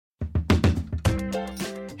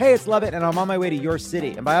Hey, it's Lovett, and I'm on my way to your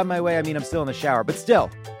city. And by on my way, I mean I'm still in the shower, but still,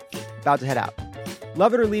 about to head out.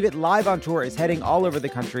 Love It or Leave It Live on Tour is heading all over the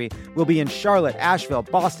country. We'll be in Charlotte, Asheville,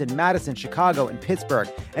 Boston, Madison, Chicago, and Pittsburgh.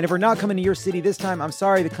 And if we're not coming to your city this time, I'm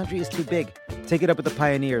sorry, the country is too big. Take it up with the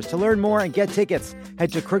Pioneers. To learn more and get tickets,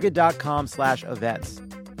 head to crooked.com/events.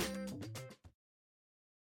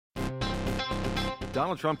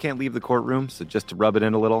 Donald Trump can't leave the courtroom, so just to rub it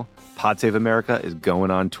in a little, Pod Save America is going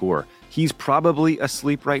on tour. He's probably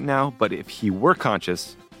asleep right now, but if he were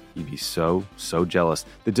conscious, he'd be so jealous.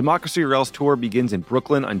 The Democracy or Else tour begins in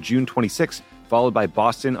Brooklyn on June 26th, followed by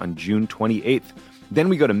Boston on June 28th. Then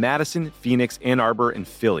we go to Madison, Phoenix, Ann Arbor, and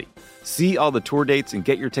Philly. See all the tour dates and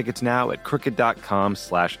get your tickets now at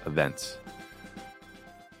crooked.com/events.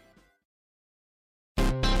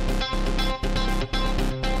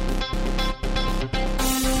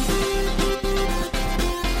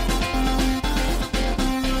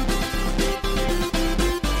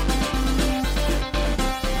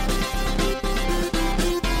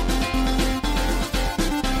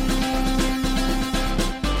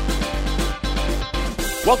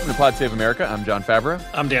 Welcome to Pod Save America. I'm John Favreau.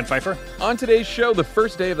 I'm Dan Pfeiffer. On today's show, the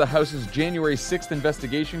first day of the House's January 6th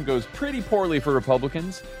investigation goes pretty poorly for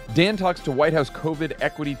Republicans. Dan talks to White House COVID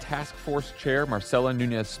Equity Task Force Chair Marcella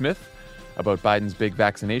Nunez-Smith about Biden's big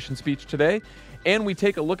vaccination speech today. And we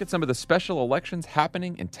take a look at some of the special elections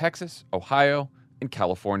happening in Texas, Ohio, and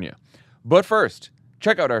California. But first,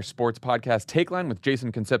 check out our sports podcast Take Line with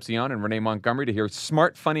Jason Concepcion and Renee Montgomery to hear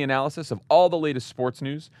smart, funny analysis of all the latest sports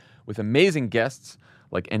news with amazing guests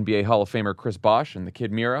like NBA Hall of Famer Chris Bosh and the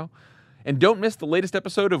Kid Miro. And don't miss the latest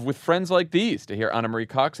episode of With Friends Like These to hear Anna Marie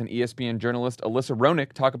Cox and ESPN journalist Alyssa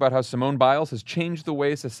Ronick talk about how Simone Biles has changed the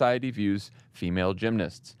way society views female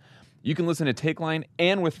gymnasts. You can listen to Take Line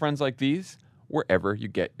and With Friends Like These wherever you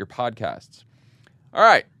get your podcasts. All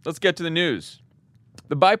right, let's get to the news.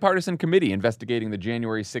 The bipartisan committee investigating the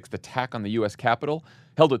January 6th attack on the U.S. Capitol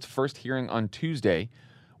held its first hearing on Tuesday,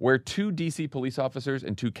 where 2 D.C. police officers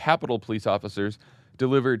and 2 Capitol police officers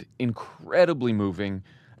delivered incredibly moving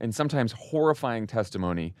and sometimes horrifying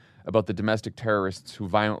testimony about the domestic terrorists who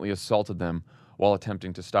violently assaulted them while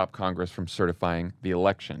attempting to stop Congress from certifying the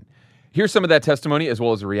election. Here's some of that testimony, as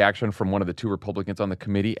well as a reaction from one of the 2 Republicans on the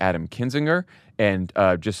committee, Adam Kinzinger. And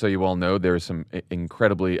just so you all know, there's some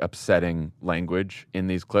incredibly upsetting language in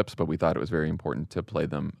these clips, but we thought it was very important to play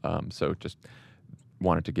them. So just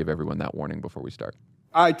wanted to give everyone that warning before we start.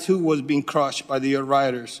 I, too, was being crushed by the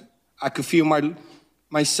rioters. I could feel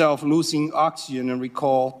myself losing oxygen and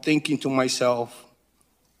recall thinking to myself,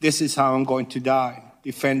 this is how I'm going to die,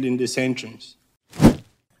 defending this entrance.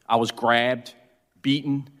 I was grabbed,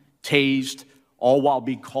 beaten, tased, all while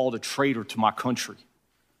being called a traitor to my country.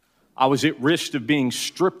 I was at risk of being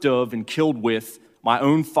stripped of and killed with my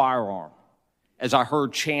own firearm as I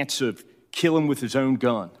heard chants of kill him with his own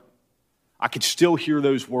gun. I could still hear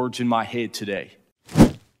those words in my head today.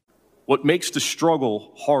 What makes the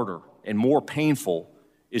struggle harder and more painful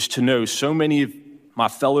is to know so many of my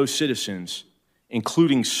fellow citizens,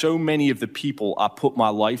 including so many of the people I put my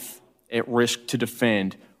life at risk to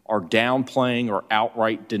defend, are downplaying or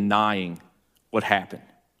outright denying what happened.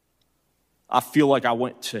 I feel like I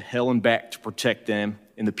went to hell and back to protect them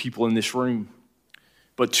and the people in this room.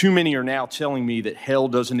 But too many are now telling me that hell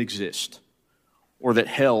doesn't exist or that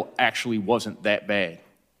hell actually wasn't that bad.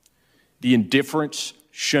 The indifference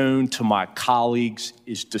shown to my colleagues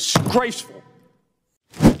is disgraceful.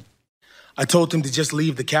 I told them to just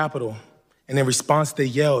leave the Capitol, and in response they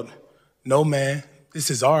yelled, "No, man, this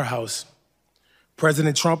is our house.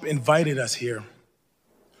 President Trump invited us here.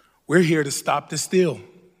 We're here to stop the steal."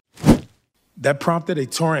 That prompted a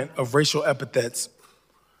torrent of racial epithets.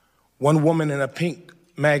 One woman in a pink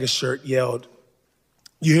MAGA shirt yelled,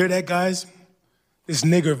 "You hear that, guys? This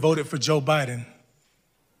nigger voted for Joe Biden."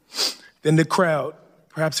 Then the crowd,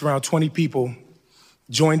 perhaps around 20 people,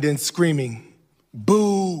 joined in screaming,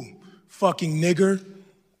 "Boo, fucking nigger."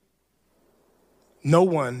 No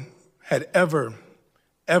one had ever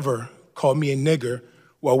called me a nigger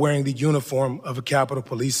while wearing the uniform of a Capitol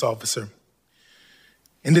police officer.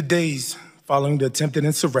 In the days following the attempted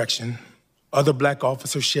insurrection, other black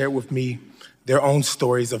officers shared with me their own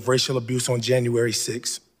stories of racial abuse on January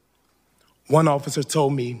 6th. One officer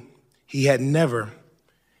told me he had never,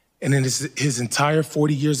 and in his entire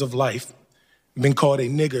 40 years of life, been called a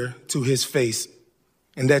nigger to his face,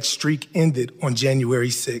 and that streak ended on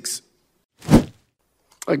January 6th.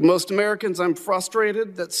 Like most Americans, I'm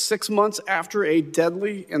frustrated that 6 months after a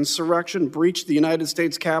deadly insurrection breached the United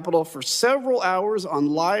States Capitol for several hours on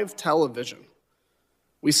live television,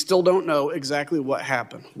 we still don't know exactly what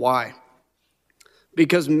happened. Why?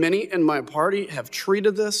 because many in my party have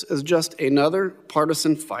treated this as just another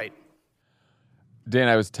partisan fight. Dan,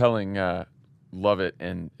 I was telling Lovett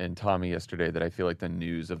and Tommy yesterday that I feel like the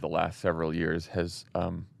news of the last several years has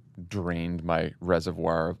drained my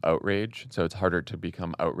reservoir of outrage. So it's harder to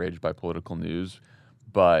become outraged by political news.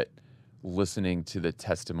 But listening to the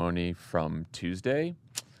testimony from Tuesday,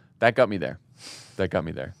 that got me there.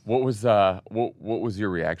 What was your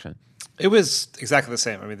reaction? It was exactly the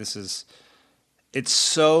same. I mean, it's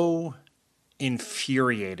so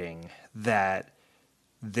infuriating that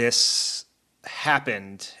this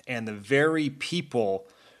happened and the very people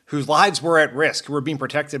whose lives were at risk, who were being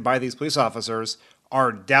protected by these police officers,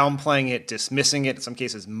 are downplaying it, dismissing it, in some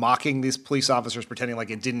cases mocking these police officers, pretending like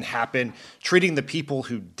it didn't happen, treating the people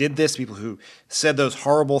who did this, people who said those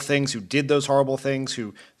horrible things, who did those horrible things,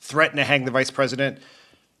 who threatened to hang the vice president,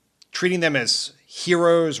 treating them as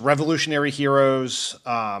heroes, revolutionary heroes,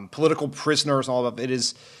 political prisoners, all of it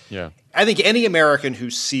is. Yeah. I think any American who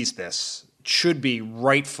sees this should be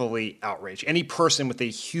rightfully outraged. Any person with a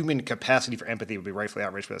human capacity for empathy would be rightfully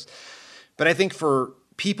outraged for this. But I think for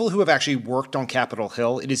people who have actually worked on Capitol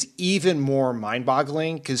Hill, it is even more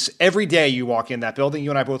mind-boggling because every day you walk in that building, you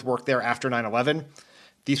and I both worked there after 9/11.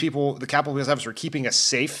 These people, the Capitol Police officers, are keeping us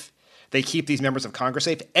safe. They keep these members of Congress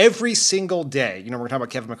safe every single day. You know, we're talking about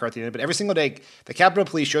Kevin McCarthy, but every single day, the Capitol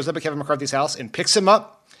Police shows up at Kevin McCarthy's house and picks him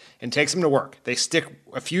up and takes him to work. They stick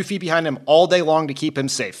a few feet behind him all day long to keep him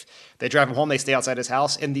safe. They drive him home. They stay outside his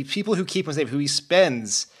house. And the people who keep him safe, who he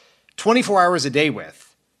spends 24 hours a day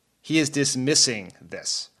with, he is dismissing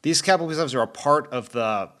this. These Capitol Police officers are a part of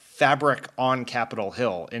the fabric on Capitol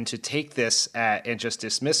Hill. And to take this and just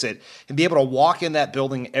dismiss it and be able to walk in that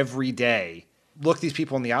building every day, look these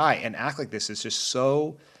people in the eye and act like this is just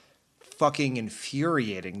so fucking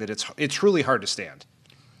infuriating that it's truly hard to stand.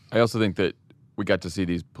 I also think that we got to see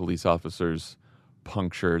these police officers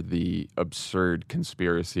puncture the absurd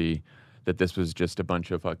conspiracy that this was just a bunch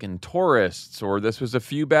of fucking tourists, or this was a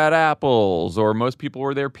few bad apples, or most people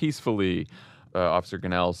were there peacefully. Officer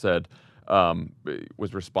Ganell said,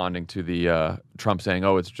 was responding to the Trump saying,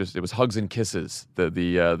 "Oh, it was hugs and kisses."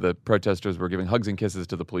 The protesters were giving hugs and kisses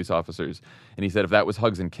to the police officers, and he said, if that was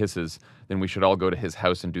hugs and kisses, then we should all go to his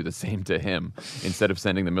house and do the same to him. Instead of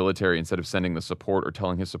sending the military, instead of sending the support or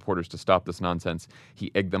telling his supporters to stop this nonsense,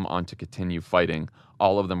 he egged them on to continue fighting.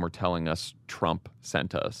 All of them were telling us Trump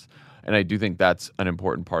sent us. And I do think that's an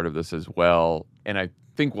important part of this as well. And I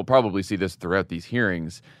think we'll probably see this throughout these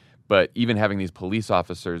hearings. But even having these police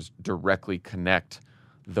officers directly connect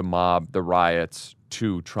the mob, the riots,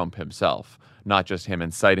 to Trump himself. Not just him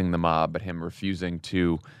inciting the mob, but him refusing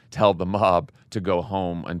to tell the mob to go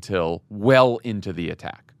home until well into the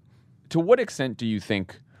attack. To what extent do you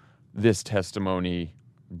think this testimony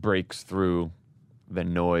breaks through the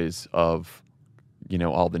noise of, you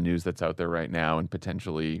know, all the news that's out there right now and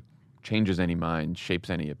potentially changes any mind, shapes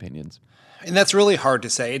any opinions? And that's really hard to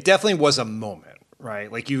say. It definitely was a moment,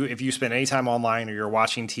 right? Like if you spend any time online or you're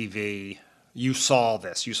watching TV, you saw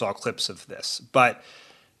this, you saw clips of this. But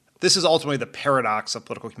this is ultimately the paradox of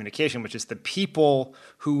political communication, which is the people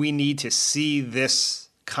who we need to see this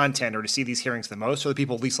content or to see these hearings the most are the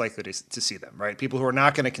people least likely to see them, right? People who are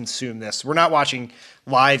not going to consume this. We're not watching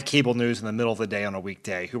live cable news in the middle of the day on a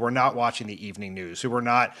weekday, who are not watching the evening news, who are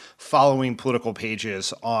not following political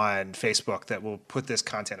pages on Facebook that will put this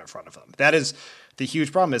content in front of them. That is the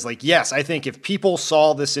huge problem is like, yes, I think if people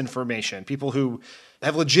saw this information, people who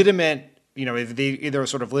have legitimate, you know, if they either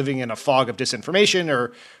sort of living in a fog of disinformation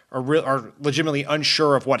or are legitimately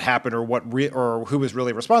unsure of what happened or or who was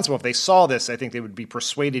really responsible, if they saw this, I think they would be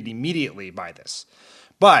persuaded immediately by this.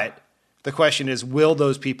 But the question is, will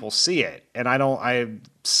those people see it? And I'm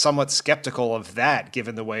somewhat skeptical of that,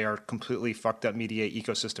 given the way our completely fucked up media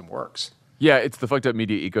ecosystem works. Yeah, it's the fucked up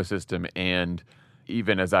media ecosystem. And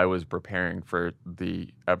even as I was preparing for the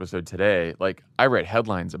episode today, like I read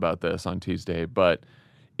headlines about this on Tuesday, but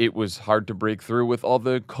it was hard to break through with all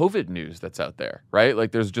the COVID news that's out there, right?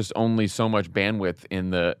 Like there's just only so much bandwidth in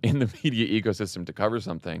the media ecosystem to cover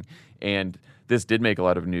something. And this did make a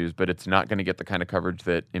lot of news, but it's not going to get the kind of coverage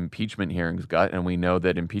that impeachment hearings got. And we know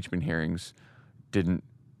that impeachment hearings didn't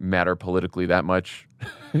matter politically that much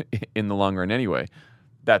in the long run anyway.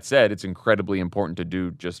 That said, it's incredibly important to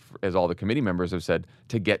do, just as all the committee members have said,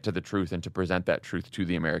 to get to the truth and to present that truth to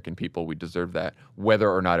the American people. We deserve that. Whether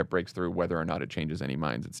or not it breaks through, whether or not it changes any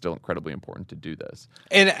minds, it's still incredibly important to do this.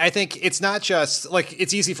 And I think it's not just, like,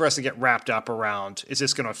 it's easy for us to get wrapped up around, is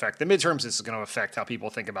this going to affect the midterms? Is this going to affect how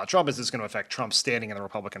people think about Trump? Is this going to affect Trump's standing in the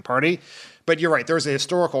Republican Party? But you're right, there's a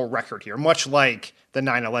historical record here, much like the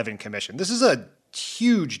 9/11 Commission. This is a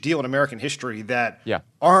huge deal in American history that Yeah.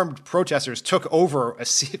 armed protesters took over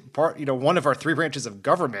one of our three branches of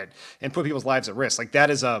government and put people's lives at risk. Like, that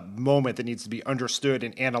is a moment that needs to be understood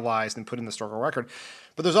and analyzed and put in the historical record.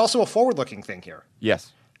 But there's also a forward-looking thing here.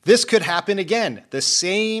 Yes. This could happen again. The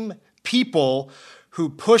same people who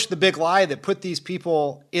pushed the big lie that put these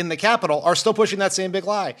people in the Capitol are still pushing that same big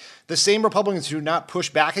lie. The same Republicans who do not push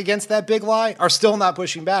back against that big lie are still not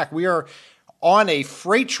pushing back. We are on a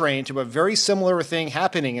freight train to a very similar thing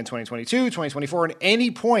happening in 2022, 2024, and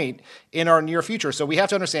any point in our near future. So we have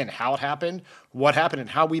to understand how it happened, what happened, and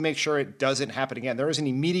how we make sure it doesn't happen again. There is an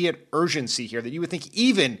immediate urgency here that you would think,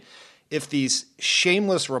 even if these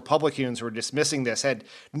shameless Republicans who are dismissing this had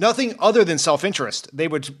nothing other than self-interest, they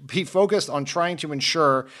would be focused on trying to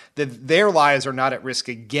ensure that their lives are not at risk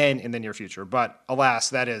again in the near future. But alas,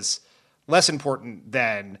 that is less important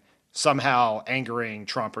than somehow angering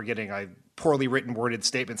Trump or getting a poorly written, worded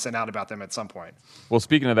statement sent out about them at some point. Well,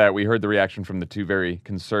 speaking of that, we heard the reaction from the two very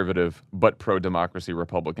conservative but pro-democracy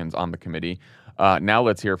Republicans on the committee. Now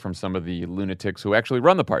let's hear from some of the lunatics who actually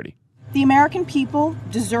run the party. The American people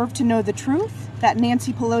deserve to know the truth that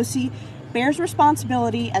Nancy Pelosi bears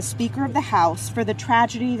responsibility as Speaker of the House for the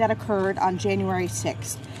tragedy that occurred on January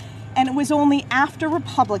 6th. And it was only after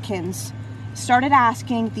Republicans started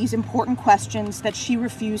asking these important questions that she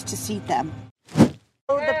refused to seat them.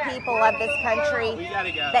 The people of this country,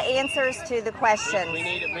 the answers to the questions. We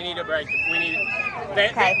need a break.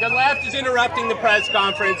 The left is interrupting the press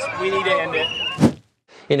conference. We need to end it.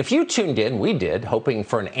 And if you tuned in, we did, hoping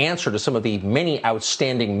for an answer to some of the many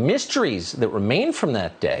outstanding mysteries that remain from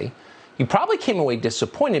that day, you probably came away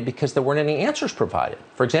disappointed because there weren't any answers provided.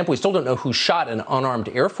 For example, we still don't know who shot an unarmed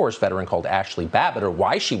Air Force veteran called Ashley Babbitt or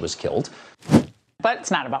why she was killed. But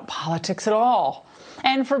it's not about politics at all.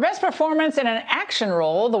 And for best performance in an action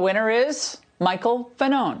role, the winner is Michael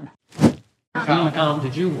Fanone.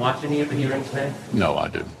 Did you watch any of the hearings today? No, I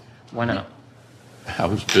didn't. Why not? I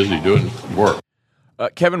was busy doing work.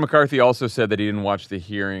 Kevin McCarthy also said that he didn't watch the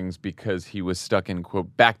hearings because he was stuck in,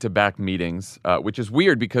 quote, back-to-back meetings, which is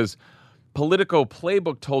weird because Politico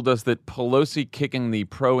Playbook told us that Pelosi kicking the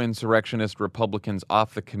pro-insurrectionist Republicans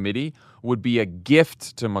off the committee would be a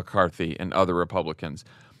gift to McCarthy and other Republicans.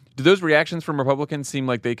 Do those reactions from Republicans seem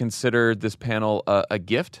like they consider this panel a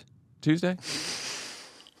gift Tuesday?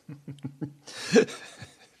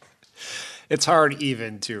 It's hard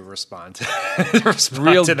even to respond to,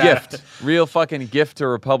 real to gift. that. Real fucking gift to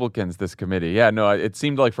Republicans, this committee. Yeah, no, it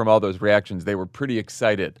seemed like from all those reactions, they were pretty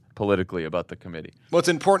excited politically about the committee. Well, it's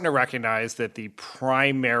important to recognize that the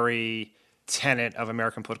primary tenet of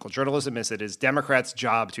American political journalism is that it is Democrats'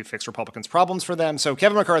 job to fix Republicans' problems for them. So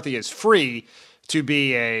Kevin McCarthy is free to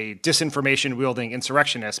be a disinformation-wielding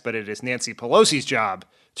insurrectionist, but it is Nancy Pelosi's job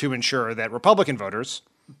to ensure that Republican voters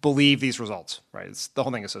believe these results, right? The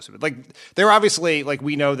whole thing is so stupid. Like, they're obviously, like,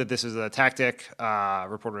 we know that this is a tactic.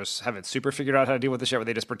 Reporters haven't super figured out how to deal with this yet, where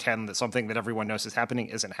they just pretend that something that everyone knows is happening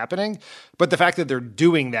isn't happening. But the fact that they're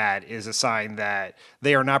doing that is a sign that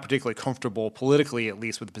they are not particularly comfortable politically, at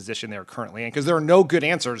least with the position they're currently in, because there are no good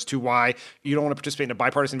answers to why you don't want to participate in a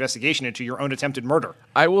bipartisan investigation into your own attempted murder.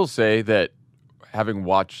 I will say that having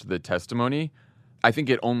watched the testimony, I think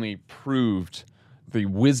it only proved the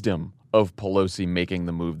wisdom of Pelosi making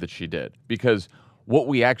the move that she did. Because what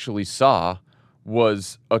we actually saw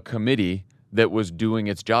was a committee that was doing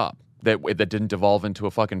its job, that didn't devolve into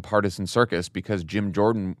a fucking partisan circus because Jim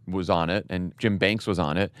Jordan was on it and Jim Banks was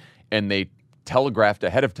on it, and they telegraphed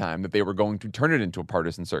ahead of time that they were going to turn it into a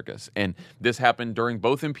partisan circus. And this happened during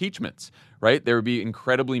both impeachments, right? There would be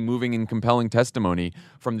incredibly moving and compelling testimony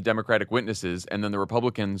from the Democratic witnesses, and then the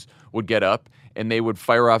Republicans would get up and they would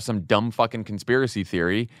fire off some dumb fucking conspiracy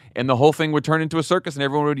theory, and the whole thing would turn into a circus and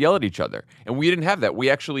everyone would yell at each other. And we didn't have that.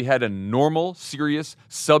 We actually had a normal, serious,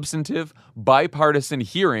 substantive, bipartisan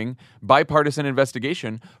hearing, bipartisan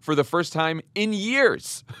investigation for the first time in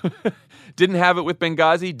years. Didn't have it with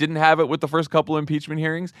Benghazi, didn't have it with the first couple impeachment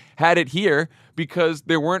hearings, had it here because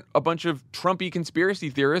there weren't a bunch of Trumpy conspiracy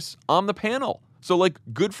theorists on the panel. So, like,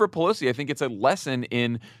 good for Pelosi. I think it's a lesson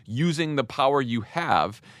in using the power you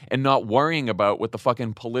have and not worrying about what the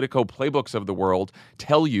fucking Politico playbooks of the world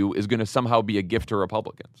tell you is going to somehow be a gift to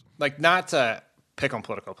Republicans. Like, not to pick on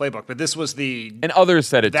Politico Playbook, but this was the... And others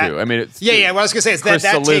said it too. I mean, it's... Yeah, what I was going to say is Chris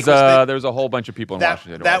that Cillizza, take was there's a whole bunch of people in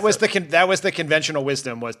Washington. That was the conventional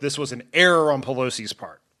wisdom, was this was an error on Pelosi's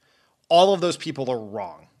part. All of those people are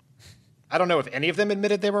wrong. I don't know if any of them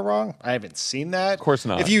admitted they were wrong. I haven't seen that. Of course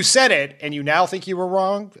not. If you said it and you now think you were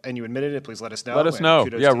wrong and you admitted it, please let us know. Let us know.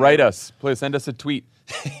 Yeah, write us. Please send us a tweet.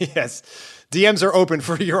 Yes. DMs are open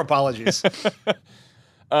for your apologies.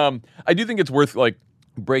 I do think it's worth, like,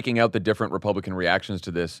 breaking out the different Republican reactions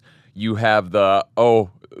to this, you have the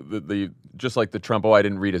just like the Trump, I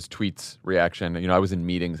didn't read his tweets reaction. I was in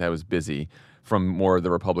meetings, I was busy, from more of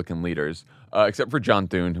the Republican leaders, except for John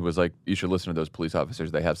Thune, who was like, you should listen to those police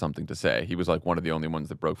officers. They have something to say. He was like one of the only ones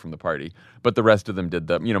that broke from the party. But the rest of them did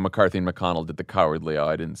McCarthy and McConnell did the cowardly,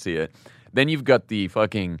 I didn't see it. Then you've got the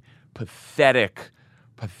fucking pathetic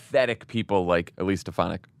people like Elise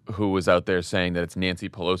Stefanik, who was out there saying that it's Nancy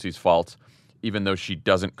Pelosi's fault, even though she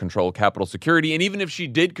doesn't control Capitol security. And even if she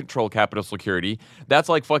did control Capitol security, that's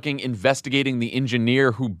like fucking investigating the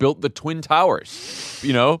engineer who built the Twin Towers.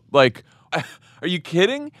 Like, are you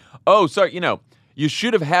kidding? Oh, sorry, you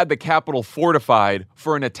should have had the Capitol fortified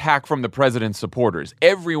for an attack from the president's supporters.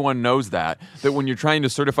 Everyone knows that when you're trying to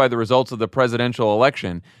certify the results of the presidential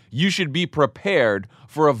election, you should be prepared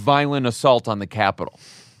for a violent assault on the Capitol.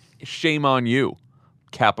 Shame on you,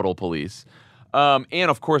 Capitol Police. And,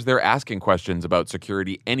 of course, they're asking questions about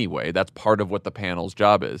security anyway. That's part of what the panel's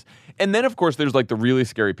job is. And then, of course, there's like the really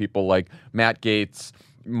scary people like Matt Gaetz,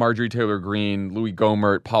 Marjorie Taylor Greene, Louis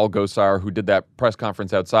Gohmert, Paul Gosar, who did that press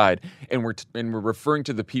conference outside, and we're referring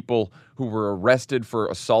to the people who were arrested for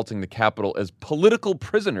assaulting the Capitol as political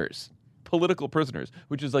prisoners,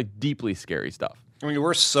 which is like deeply scary stuff. I mean,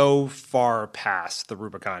 we're so far past the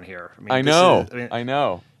Rubicon here. I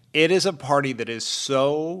know. It is a party that is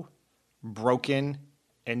so broken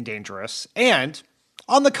and dangerous, and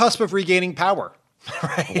on the cusp of regaining power.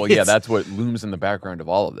 Right? Well, yeah, that's what looms in the background of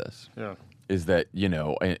all of this. Yeah. Is that,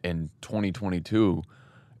 in 2022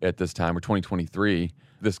 at this time, or 2023,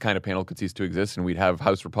 this kind of panel could cease to exist, and we'd have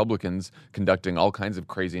House Republicans conducting all kinds of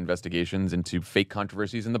crazy investigations into fake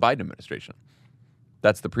controversies in the Biden administration.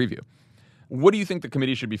 That's the preview. What do you think the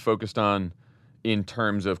committee should be focused on in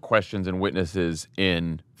terms of questions and witnesses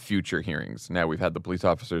in future hearings? Now, we've had the police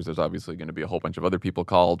officers. There's obviously going to be a whole bunch of other people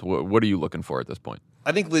called. What are you looking for at this point?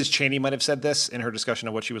 I think Liz Cheney might have said this in her discussion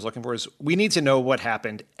of what she was looking for, is we need to know what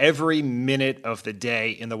happened every minute of the day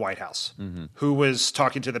in the White House. Mm-hmm. Who was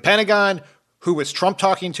talking to the Pentagon? Who was Trump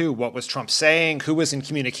talking to? What was Trump saying? Who was in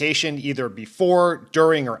communication either before,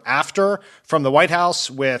 during, or after from the White House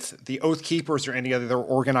with the Oath Keepers or any other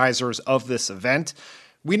organizers of this event?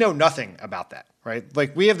 We know nothing about that, right?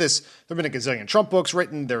 Like, we have this, there have been a gazillion Trump books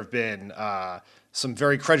written. There have been some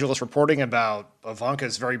very credulous reporting about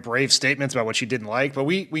Ivanka's very brave statements about what she didn't like, but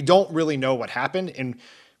we don't really know what happened, and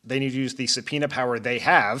they need to use the subpoena power they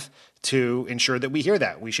have to ensure that we hear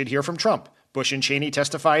that. We should hear from Trump. Bush and Cheney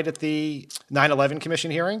testified at the 9/11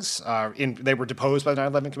 Commission hearings. They were deposed by the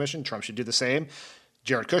 9/11 Commission. Trump should do the same.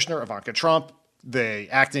 Jared Kushner, Ivanka Trump, the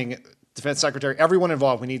acting defense secretary, everyone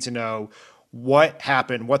involved, we need to know what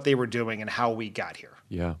happened, what they were doing, and how we got here.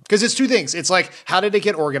 Yeah. Because it's two things. It's like, how did it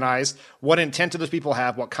get organized? What intent did those people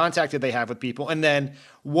have? What contact did they have with people? And then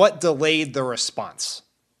what delayed the response,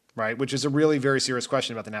 right? Which is a really very serious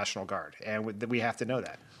question about the National Guard. And we have to know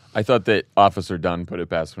that. I thought that Officer Dunn put it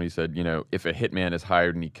best when he said, if a hitman is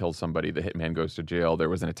hired and he kills somebody, the hitman goes to jail. There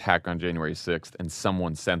was an attack on January 6th and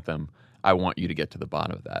someone sent them. I want you to get to the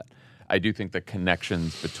bottom of that. I do think the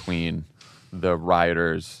connections between the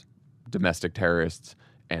rioters, domestic terrorists,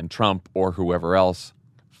 and Trump or whoever else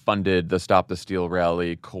funded the Stop the Steal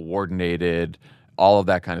rally, coordinated, all of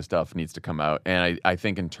that kind of stuff needs to come out. And I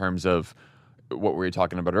think in terms of what we were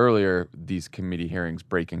talking about earlier, these committee hearings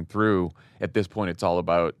breaking through, at this point it's all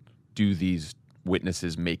about, do these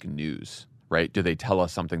witnesses make news, right? Do they tell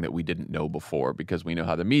us something that we didn't know before? Because we know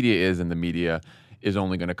how the media is, and the media is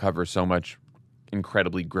only going to cover so much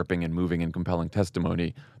incredibly gripping and moving and compelling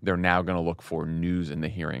testimony. They're now going to look for news in the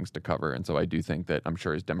hearings to cover. And so I do think that, I'm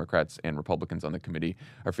sure as Democrats and Republicans on the committee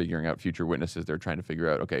are figuring out future witnesses, they're trying to figure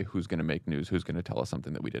out, okay, who's going to make news? Who's going to tell us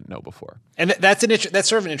something that we didn't know before? And that's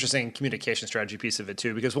sort of an interesting communication strategy piece of it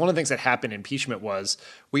too, because one of the things that happened in impeachment was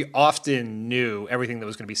we often knew everything that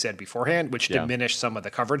was going to be said beforehand, which diminished some of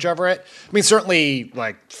the coverage over it. I mean, certainly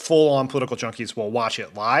like full-on political junkies will watch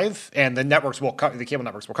it live, and the networks will the cable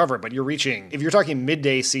networks will cover it, but if you're talking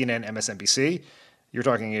midday CNN, MSNBC, you're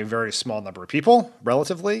talking a very small number of people,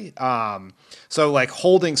 relatively. So like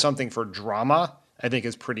holding something for drama, I think,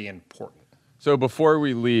 is pretty important. So before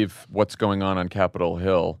we leave what's going on Capitol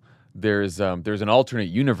Hill, there's an alternate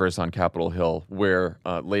universe on Capitol Hill where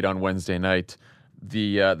late on Wednesday night,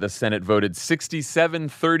 the Senate voted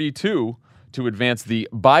 67-32 to advance the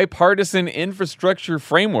bipartisan infrastructure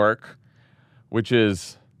framework, which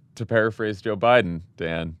is, to paraphrase Joe Biden,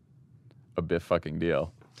 Dan, a bit fucking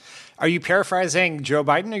deal. Are you paraphrasing Joe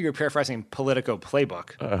Biden, or you're paraphrasing Politico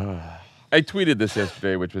Playbook? I tweeted this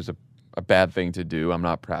yesterday, which was a bad thing to do. I'm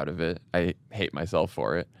not proud of it. I hate myself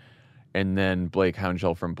for it. And then Blake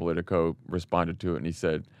Hounshell from Politico responded to it, and he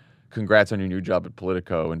said, congrats on your new job at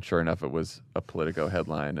Politico. And sure enough, it was a Politico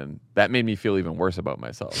headline. And that made me feel even worse about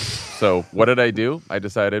myself. So what did I do? I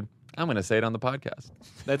decided I'm going to say it on the podcast.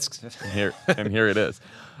 And here it is.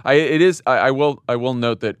 I will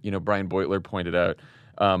note that, Brian Beutler pointed out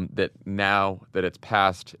that now that it's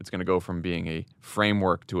passed, it's going to go from being a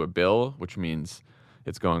framework to a bill, which means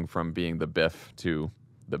it's going from being the BIF to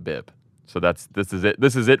the BIB. So this is it.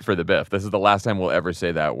 This is it for the BIF. This is the last time we'll ever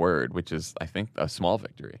say that word, which is, I think, a small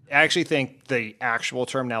victory. I actually think the actual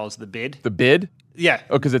term now is the bid. The bid? Yeah.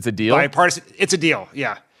 Oh, because it's a deal? Bipartisan. It's a deal,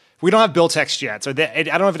 yeah. We don't have bill text yet, so I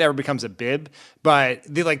don't know if it ever becomes a bib, but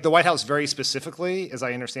the White House very specifically, as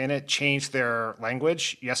I understand it, changed their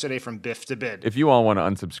language yesterday from BIF to bid. If you all want to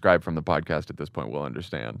unsubscribe from the podcast at this point, we'll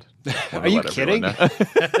understand. Are you kidding?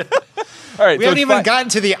 All right, we haven't even gotten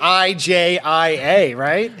to the IJIA,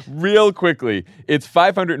 right? Real quickly, it's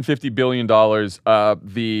 $550 billion.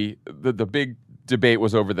 The big debate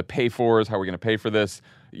was over the pay-fors, how we're going to pay for this.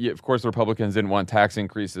 Of course, the Republicans didn't want tax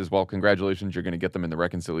increases. Well, congratulations, you're going to get them in the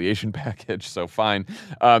reconciliation package, so fine.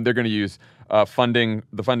 They're going to use funding.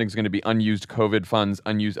 The funding is going to be unused COVID funds,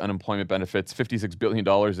 unused unemployment benefits, $56 billion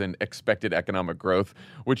in expected economic growth,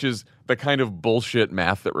 which is the kind of bullshit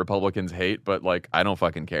math that Republicans hate, but I don't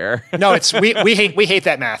fucking care. No, we hate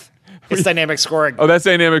that math. It's dynamic scoring. Oh, that's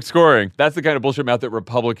dynamic scoring. That's the kind of bullshit math that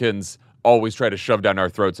Republicans always try to shove down our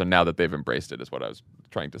throats, and now that they've embraced it is what I was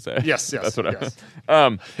trying to say. Yes. That's what yes.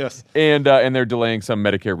 Yes. And they're delaying some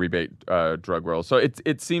Medicare rebate drug rolls. So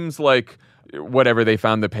it seems like whatever they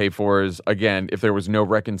found the pay-fors, again, if there was no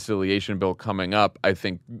reconciliation bill coming up, I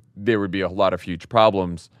think there would be a lot of huge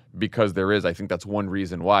problems because there is. I think that's one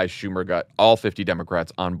reason why Schumer got all 50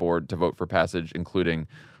 Democrats on board to vote for passage, including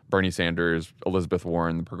Bernie Sanders, Elizabeth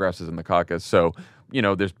Warren, the progressives in the caucus. So,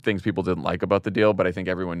 there's things people didn't like about the deal, but I think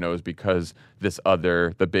everyone knows because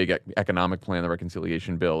the big economic plan, the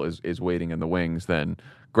reconciliation bill is waiting in the wings, then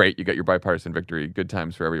great, you got your bipartisan victory. Good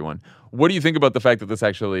times for everyone. What do you think about the fact that this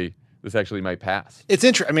actually might pass? It's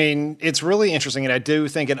interesting. I mean, it's really interesting, and I do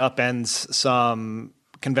think it upends some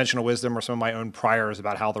conventional wisdom or some of my own priors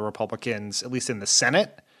about how the Republicans, at least in the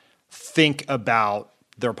Senate, think about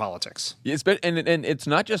their politics. Yes, and it's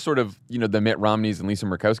not just sort of, the Mitt Romneys and Lisa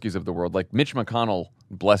Murkowskis of the world. Mitch McConnell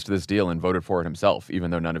blessed this deal and voted for it himself,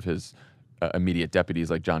 even though none of his immediate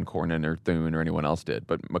deputies like John Cornyn or Thune or anyone else did,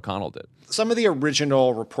 but McConnell did. Some of the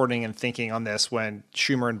original reporting and thinking on this when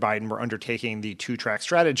Schumer and Biden were undertaking the two-track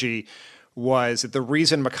strategy was that the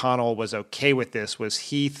reason McConnell was okay with this was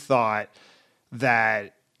he thought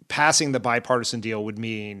that passing the bipartisan deal would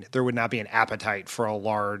mean there would not be an appetite for a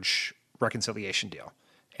large reconciliation deal.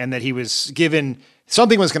 And that he was given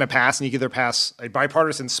something was going to pass, and he could either pass a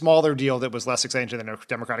bipartisan smaller deal that was less exciting to the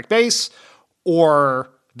Democratic base, or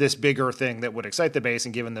this bigger thing that would excite the base.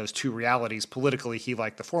 And given those two realities politically, he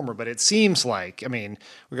liked the former. But it seems like, we've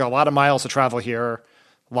got a lot of miles to travel here,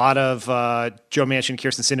 a lot of Joe Manchin,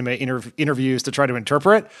 Kyrsten Sinema interviews to try to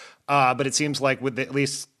interpret. But it seems like with at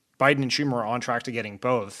least Biden and Schumer are on track to getting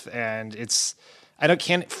both, and I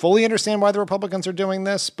can't fully understand why the Republicans are doing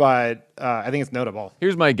this, but I think it's notable.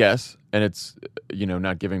 Here's my guess, and it's,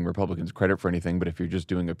 not giving Republicans credit for anything, but if you're just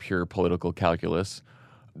doing a pure political calculus,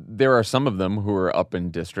 there are some of them who are up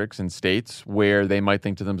in districts and states where they might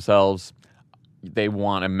think to themselves, they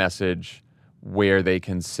want a message where they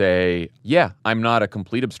can say, yeah, I'm not a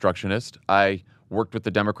complete obstructionist. I worked with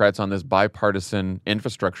the Democrats on this bipartisan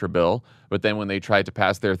infrastructure bill, but then when they tried to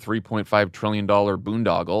pass their $3.5 trillion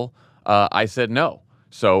boondoggle, I said no.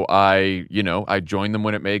 So I joined them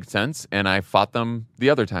when it made sense, and I fought them the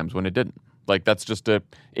other times when it didn't. That's just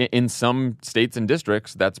in some states and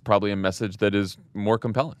districts, that's probably a message that is more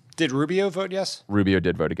compelling. Did Rubio vote yes? Rubio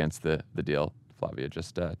did vote against the deal. Flavia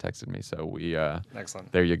just texted me, so we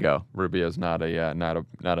excellent. There you go. Rubio's not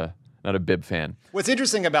a bib fan. What's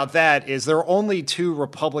interesting about that is there are only two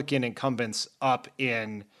Republican incumbents up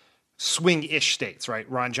in swing-ish states, right?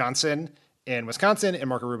 Ron Johnson in Wisconsin and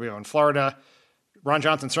Marco Rubio in Florida. Ron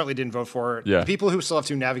Johnson certainly didn't vote for it. Yeah. The people who still have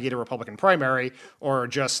to navigate a Republican primary or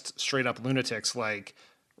just straight up lunatics like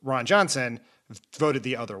Ron Johnson voted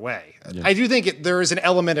the other way. Yeah. I do think there is an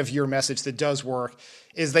element of your message that does work,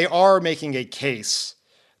 is they are making a case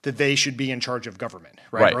that they should be in charge of government,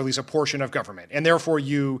 right? Or at least a portion of government. And therefore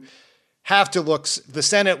you have to the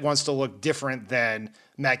Senate wants to look different than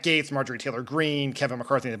Matt Gaetz, Marjorie Taylor Greene, Kevin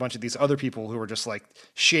McCarthy, and a bunch of these other people who are just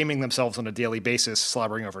shaming themselves on a daily basis,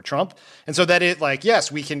 slobbering over Trump. And so that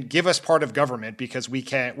yes, we can give us part of government because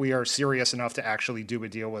we are serious enough to actually do a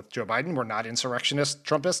deal with Joe Biden. We're not insurrectionist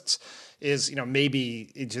Trumpists, is, maybe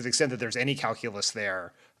to the extent that there's any calculus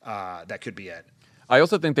there, that could be it. I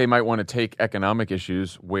also think they might want to take economic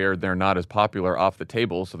issues where they're not as popular off the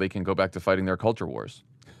table so they can go back to fighting their culture wars.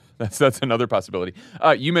 That's another possibility.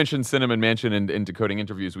 You mentioned Sinema and Manchin in decoding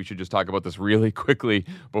interviews. We should just talk about this really quickly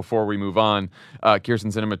before we move on.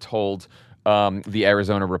 Kyrsten Sinema told the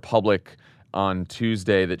Arizona Republic on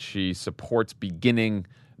Tuesday that she supports beginning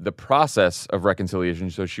the process of reconciliation,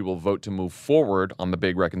 so she will vote to move forward on the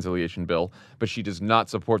big reconciliation bill, but she does not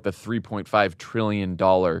support the $3.5 trillion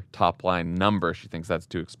top line number. She thinks that's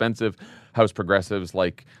too expensive. House progressives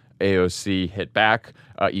like AOC hit back,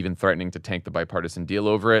 even threatening to tank the bipartisan deal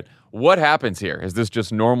over it. What happens here? Is this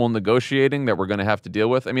just normal negotiating that we're going to have to deal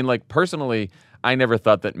with? I mean, like, personally, I never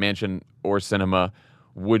thought that Manchin or Sinema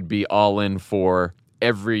would be all in for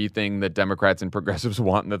everything that Democrats and progressives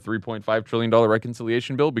want in the $3.5 trillion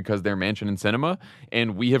reconciliation bill because they're Manchin and Sinema.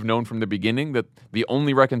 And we have known from the beginning that the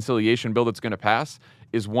only reconciliation bill that's going to pass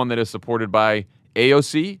is one that is supported by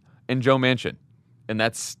AOC and Joe Manchin. And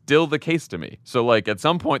that's still the case to me. So, like, at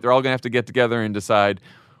some point, they're all going to have to get together and decide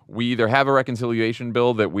we either have a reconciliation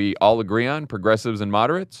bill that we all agree on, progressives and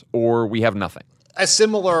moderates, or we have nothing. A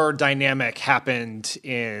similar dynamic happened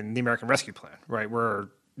in the American Rescue Plan, right, where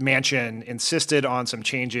Manchin insisted on some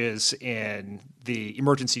changes in the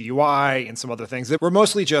emergency UI and some other things that were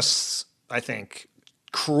mostly just, I think,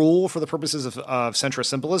 cruel for the purposes of centrist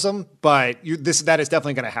symbolism. But that is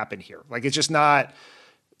definitely going to happen here. Like, it's just not.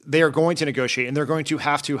 They are going to negotiate, and they're going to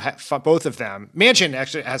have both of them. Manchin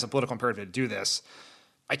actually has a political imperative to do this.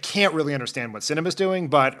 I can't really understand what Sinema's doing,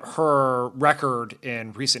 but her record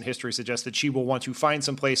in recent history suggests that she will want to find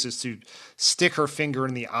some places to stick her finger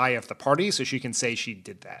in the eye of the party so she can say she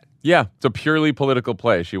did that. Yeah, it's a purely political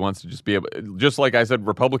play. She wants to just be able, just like I said,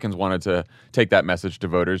 Republicans wanted to take that message to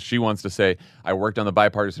voters. She wants to say, I worked on the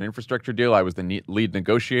bipartisan infrastructure deal. I was the lead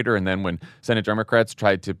negotiator. And then when Senate Democrats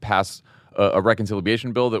tried to pass a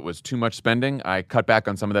reconciliation bill that was too much spending, I cut back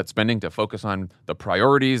on some of that spending to focus on the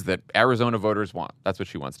priorities that Arizona voters want. That's what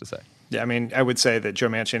she wants to say. Yeah, I mean, I would say that Joe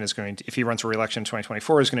Manchin is going to, if he runs for re-election in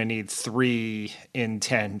 2024, is going to need 3 in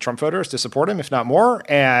 10 Trump voters to support him, if not more.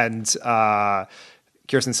 And Kyrsten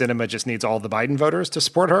Sinema just needs all the Biden voters to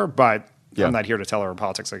support her. But yeah. I'm not here to tell her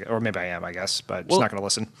politics, or maybe I am, I guess, but she's not going to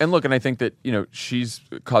listen. And look, and I think that, she's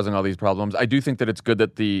causing all these problems. I do think that it's good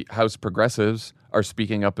that the House progressives are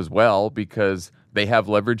speaking up as well because they have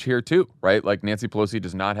leverage here too, right? Like, Nancy Pelosi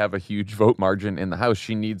does not have a huge vote margin in the House.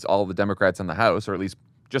 She needs all the Democrats in the House, or at least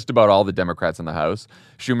just about all the Democrats in the House.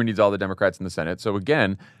 Schumer needs all the Democrats in the Senate. So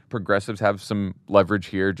again, progressives have some leverage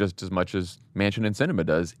here just as much as Manchin and Sinema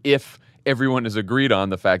does, if everyone is agreed on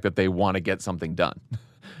the fact that they want to get something done.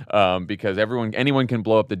 Because anyone can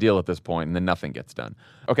blow up the deal at this point, and then nothing gets done.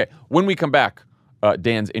 Okay, when we come back,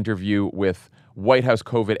 Dan's interview with White House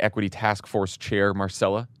COVID Equity Task Force Chair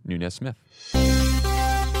Marcella Nunez-Smith.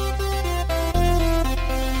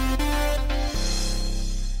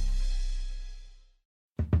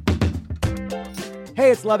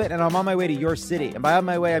 Hey, it's Lovett, and I'm on my way to your city. And by on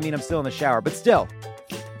my way, I mean I'm still in the shower, but still,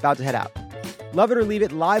 about to head out. Love It or Leave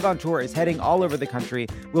It Live on Tour is heading all over the country.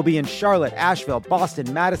 We'll be in Charlotte, Asheville,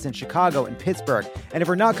 Boston, Madison, Chicago, and Pittsburgh. And if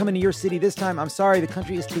we're not coming to your city this time, I'm sorry, the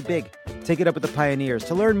country is too big. Take it up with the pioneers.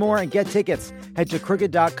 To learn more and get tickets, head to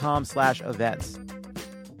crooked.com/events.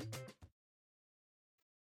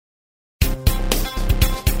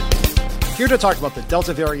 Here to talk about the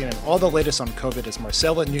Delta variant and all the latest on COVID is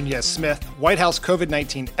Marcella Nunez-Smith, White House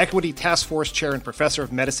COVID-19 Equity Task Force Chair and Professor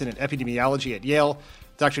of Medicine and Epidemiology at Yale.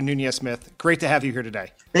 Dr. Nunez-Smith, great to have you here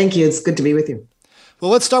today. Thank you. It's good to be with you.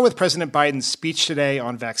 Well, let's start with President Biden's speech today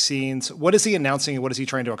on vaccines. What is he announcing and what is he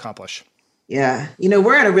trying to accomplish? Yeah,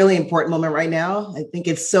 we're at a really important moment right now. I think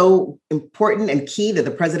it's so important and key that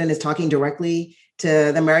the president is talking directly to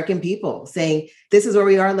the American people, saying, this is where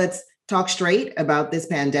we are. Let's talk straight about this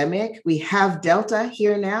pandemic. We have Delta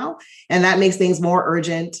here now, and that makes things more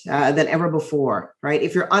urgent than ever before, right?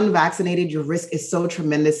 If you're unvaccinated, your risk is so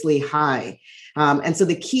tremendously high. And so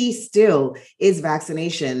the key still is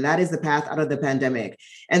vaccination. That is the path out of the pandemic.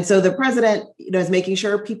 And so the president, is making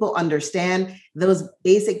sure people understand those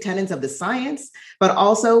basic tenets of the science, but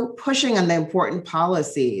also pushing on the important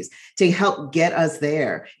policies to help get us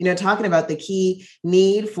there. Talking about the key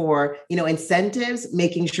need for, incentives,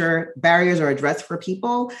 making sure barriers are addressed for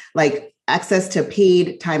people, like access to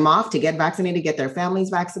paid time off to get vaccinated, get their families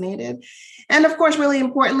vaccinated. And of course, really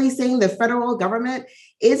importantly, saying the federal government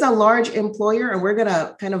is a large employer, and we're going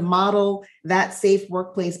to kind of model that safe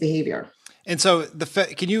workplace behavior. And so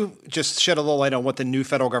can you just shed a little light on what the new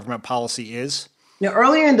federal government policy is?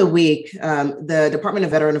 Earlier in the week, the Department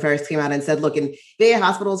of Veteran Affairs came out and said, look, in VA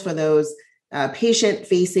hospitals, for those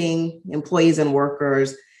patient-facing employees and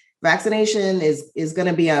workers, vaccination is going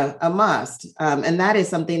to be a must. And that is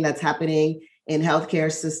something that's happening in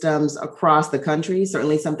healthcare systems across the country,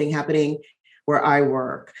 certainly something happening where I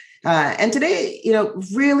work. And today,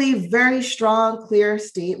 really very strong, clear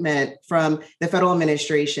statement from the federal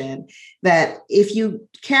administration that if you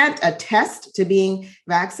can't attest to being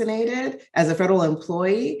vaccinated as a federal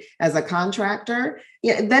employee, as a contractor,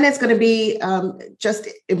 then it's going to be just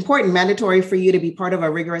important, mandatory for you to be part of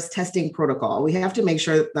a rigorous testing protocol. We have to make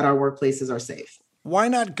sure that our workplaces are safe. Why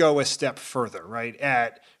not go a step further, right?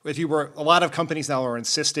 A lot of companies now are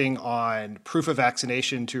insisting on proof of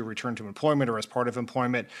vaccination to return to employment or as part of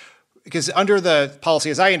employment, because under the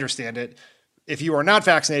policy, as I understand it, if you are not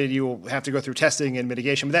vaccinated, you will have to go through testing and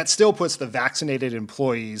mitigation, but that still puts the vaccinated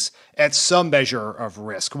employees at some measure of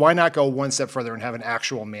risk. Why not go one step further and have an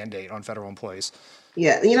actual mandate on federal employees?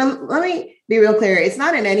 Yeah, let me be real clear. It's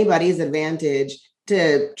not in anybody's advantage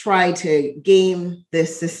to try to game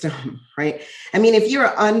this system, right? I mean, if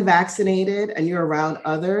you're unvaccinated and you're around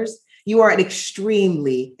others, you are at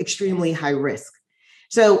extremely, extremely high risk.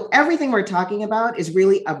 So everything we're talking about is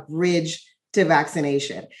really a bridge to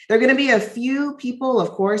vaccination. There are going to be a few people,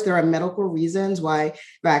 of course, there are medical reasons why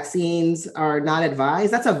vaccines are not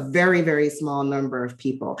advised. That's a very, very small number of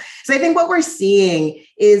people. So I think what we're seeing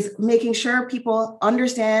is making sure people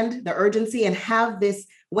understand the urgency and have this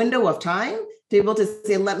window of time to be able to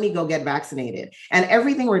say, let me go get vaccinated. And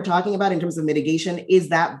everything we're talking about in terms of mitigation is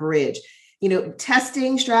that bridge.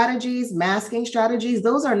 Testing strategies, masking strategies,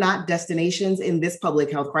 those are not destinations in this public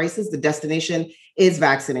health crisis. The destination is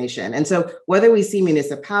vaccination. And so whether we see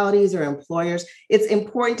municipalities or employers, it's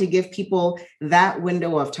important to give people that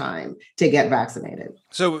window of time to get vaccinated.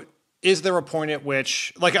 So is there a point at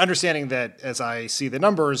which, understanding that as I see the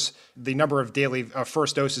numbers, the number of daily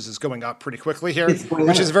first doses is going up pretty quickly here,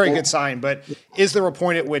 which is a very good sign. But is there a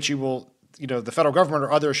point at which you will, the federal government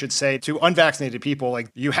or others should say to unvaccinated people,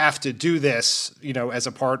 you have to do this, as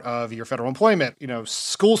a part of your federal employment?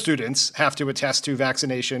 School students have to attest to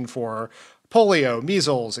vaccination for polio,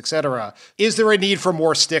 measles, et cetera. Is there a need for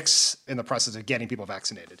more sticks in the process of getting people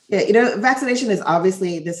vaccinated? Yeah, vaccination is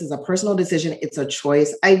obviously, this is a personal decision. It's a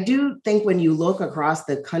choice. I do think when you look across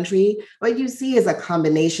the country, what you see is a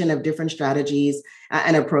combination of different strategies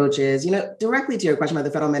and approaches. Directly to your question about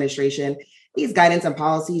the federal administration, these guidance and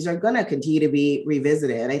policies are going to continue to be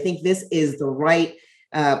revisited. I think this is the right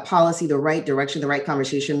policy, the right direction, the right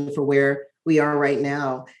conversation for where we are right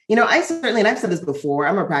now. I certainly, and I've said this before,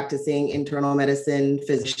 I'm a practicing internal medicine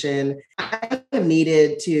physician. I have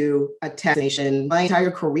needed to attest vaccination my entire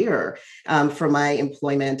career for my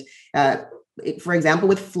employment, for example,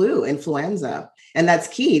 with influenza. And that's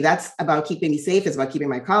key. That's about keeping me safe. It's about keeping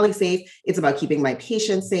my colleagues safe. It's about keeping my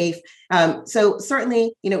patients safe. So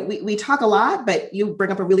certainly, we talk a lot, but you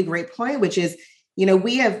bring up a really great point, which is,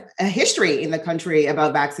 we have a history in the country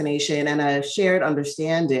about vaccination and a shared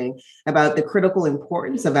understanding about the critical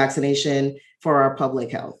importance of vaccination for our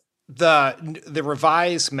public health. The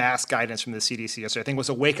revised mask guidance from the CDC yesterday, I think, was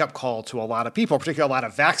a wake-up call to a lot of people, particularly a lot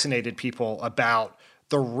of vaccinated people, about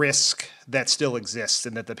the risk that still exists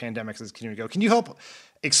and that the pandemic is continuing to go. Can you help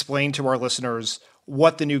explain to our listeners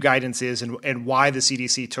what the new guidance is and why the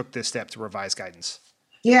CDC took this step to revise guidance?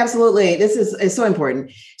 Yeah, absolutely. This is so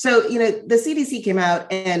important. So, the CDC came out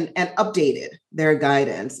and updated their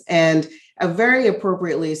guidance, and very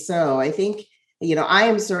appropriately so. I think, I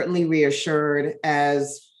am certainly reassured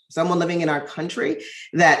as someone living in our country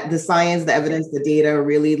that the science, the evidence, the data are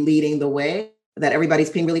really leading the way, that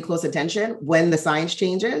everybody's paying really close attention. When the science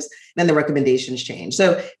changes, then the recommendations change.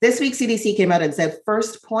 So this week, CDC came out and said,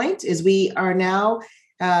 first point is we are now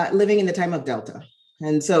living in the time of Delta.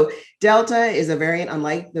 And so Delta is a variant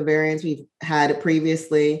unlike the variants we've had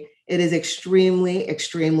previously. It is extremely,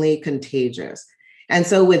 extremely contagious. And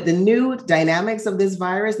so with the new dynamics of this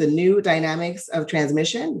virus, the new dynamics of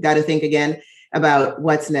transmission, got to think again about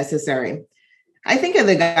what's necessary. I think of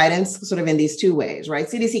the guidance sort of in these two ways, right?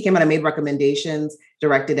 CDC came out and made recommendations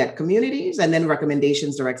directed at communities and then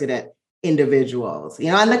recommendations directed at individuals.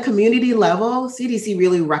 On the community level, CDC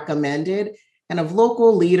really recommended kind of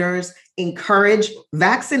local leaders encourage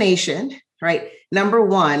vaccination, right? Number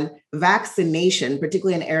one, vaccination,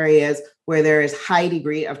 particularly in areas where there is high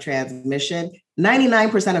degree of transmission.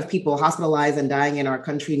 99% of people hospitalized and dying in our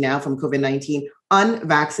country now from COVID-19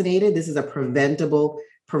 unvaccinated. This is a preventable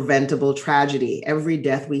tragedy. Every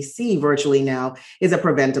death we see virtually now is a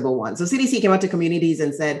preventable one. So CDC came out to communities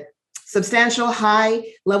and said, substantial high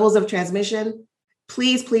levels of transmission,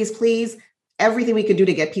 please, please, please, everything we can do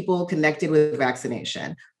to get people connected with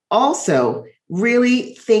vaccination. Also,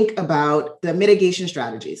 really think about the mitigation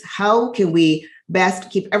strategies. How can we best to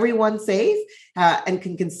keep everyone safe and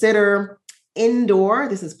can consider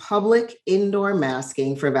this is public indoor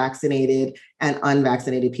masking for vaccinated and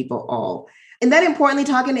unvaccinated people all. And then importantly,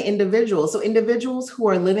 talking to individuals. So individuals who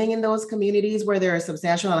are living in those communities where there is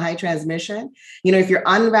substantial and high transmission, if you're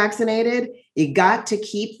unvaccinated, you got to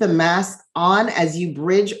keep the mask on as you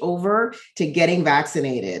bridge over to getting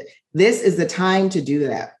vaccinated. This is the time to do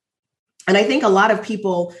that. And I think a lot of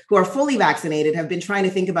people who are fully vaccinated have been trying to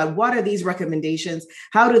think about what are these recommendations?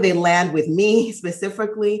 How do they land with me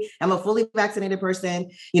specifically? I'm a fully vaccinated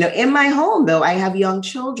person. In my home, though, I have young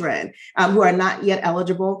children who are not yet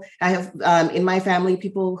eligible. I have in my family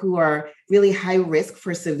people who are really high risk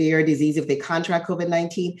for severe disease if they contract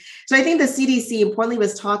COVID-19. So I think the CDC importantly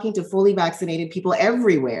was talking to fully vaccinated people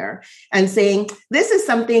everywhere and saying, this is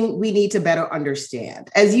something we need to better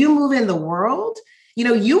understand. As you move in the world,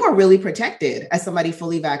 you are really protected as somebody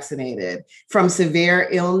fully vaccinated from severe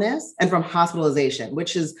illness and from hospitalization,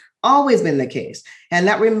 which has always been the case. And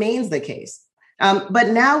that remains the case. But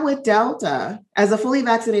now with Delta, as a fully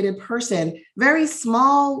vaccinated person, very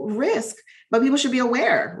small risk, but people should be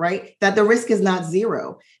aware, right, that the risk is not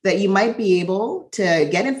zero, that you might be able to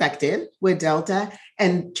get infected with Delta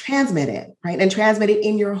and transmit it, right? And transmit it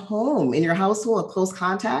in your home, in your household, a close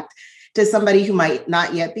contact, to somebody who might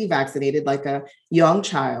not yet be vaccinated, like a young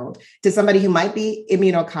child, to somebody who might be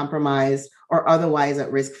immunocompromised or otherwise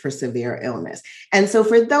at risk for severe illness. And so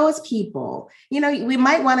for those people, we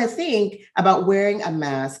might want to think about wearing a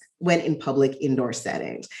mask when in public indoor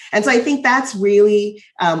settings. And so I think that's really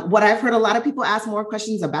what I've heard a lot of people ask more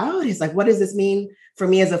questions about is like, what does this mean for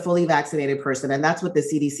me as a fully vaccinated person? And that's what the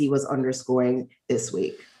CDC was underscoring this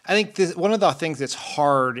week. I think one of the things that's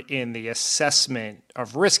hard in the assessment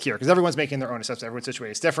of risk here, because everyone's making their own assessment, everyone's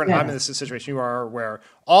situation is different. Yeah. I'm in this situation you are, where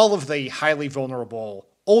all of the highly vulnerable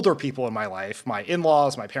older people in my life, my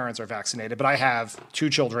in-laws, my parents are vaccinated, but I have 2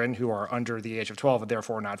 children who are under the age of 12 and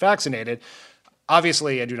therefore not vaccinated.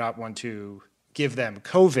 Obviously, I do not want to give them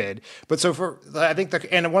COVID. But so I think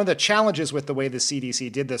and one of the challenges with the way the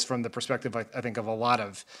CDC did this from the perspective, I think, of a lot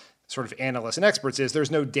of sort of analysts and experts is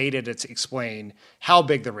there's no data to explain how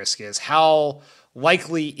big the risk is, how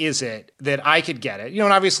likely is it that I could get it? And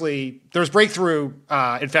obviously there's breakthrough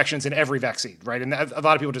infections in every vaccine, right? And a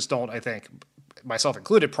lot of people just don't, I think, myself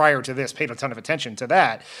included, prior to this, paid a ton of attention to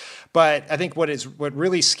that. But I think what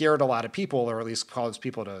really scared a lot of people, or at least caused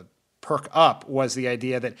people to perk up, was the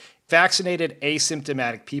idea that vaccinated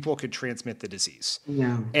asymptomatic people could transmit the disease.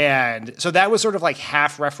 Yeah. And so that was sort of like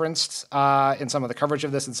half referenced in some of the coverage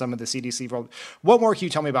of this and some of the CDC. What more can you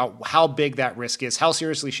tell me about how big that risk is? How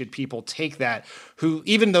seriously should people take that,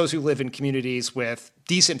 even those who live in communities with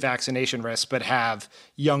decent vaccination risks but have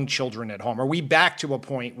young children at home? Are we back to a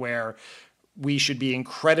point where we should be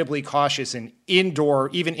incredibly cautious in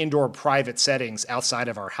even indoor private settings outside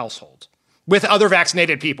of our household? With other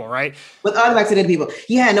vaccinated people, right? With other vaccinated people.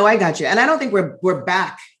 Yeah, no, I got you. And I don't think we're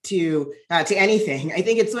back to anything. I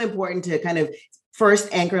think it's so important to kind of first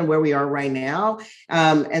anchor in where we are right now.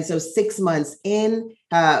 And so 6 months in,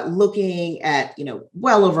 looking at,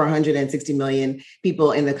 well over 160 million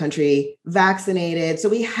people in the country vaccinated. So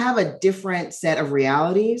we have a different set of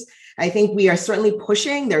realities. I think we are certainly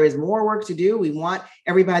pushing. There is more work to do. We want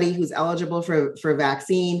everybody who's eligible for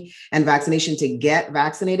vaccine and vaccination to get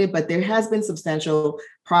vaccinated, but there has been substantial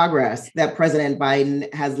progress that President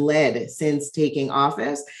Biden has led since taking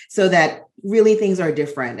office, so that really things are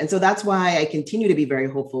different. And so that's why I continue to be very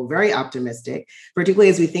hopeful, very optimistic, particularly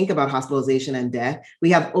as we think about hospitalization and death.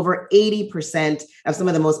 We have over 80% of some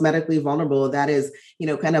of the most medically vulnerable, that is,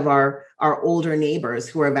 kind of our older neighbors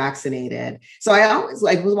who are vaccinated. So I always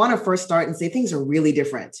want to first start and say things are really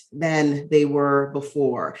different than they were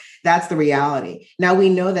before. That's the reality. Now we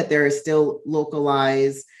know that there is still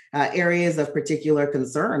localized areas of particular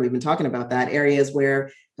concern. We've been talking about that, areas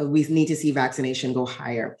where we need to see vaccination go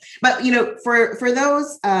higher. But, for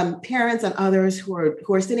those parents and others who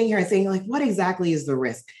are sitting here and saying, like, what exactly is the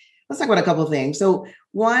risk? Let's talk about a couple of things. So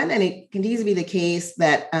one, and it continues to be the case,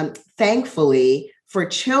 that thankfully for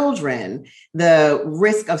children, the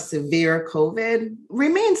risk of severe COVID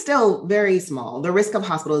remains still very small. The risk of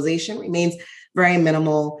hospitalization remains very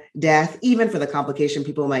minimal. Death, even for the complication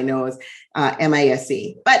people might know as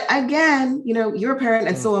MIS-C. But again, you're a parent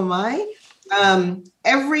and so am I.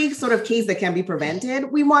 Every sort of case that can be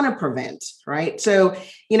prevented, we want to prevent, right? So,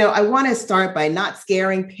 I want to start by not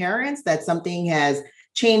scaring parents that something has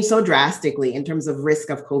changed so drastically in terms of risk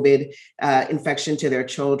of COVID infection to their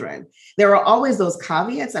children. There are always those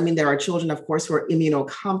caveats. I mean, there are children, of course, who are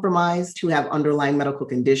immunocompromised, who have underlying medical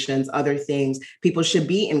conditions, other things. People should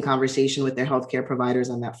be in conversation with their healthcare providers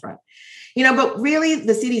on that front. But really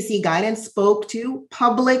the CDC guidance spoke to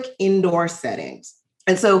public indoor settings.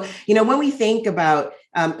 And so, when we think about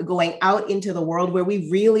going out into the world where we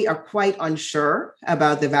really are quite unsure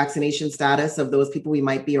about the vaccination status of those people we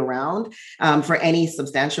might be around for any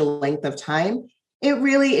substantial length of time, it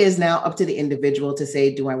really is now up to the individual to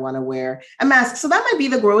say, do I want to wear a mask? So that might be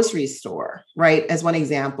the grocery store, right? As one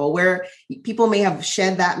example, where people may have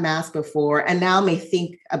shed that mask before and now may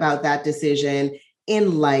think about that decision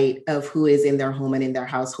in light of who is in their home and in their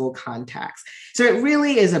household contacts. So it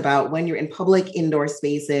really is about when you're in public indoor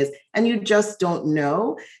spaces and you just don't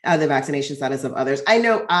know the vaccination status of others. I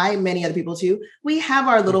know many other people too, we have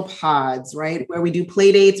our little pods, right? Where we do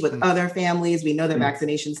play dates with other families. We know their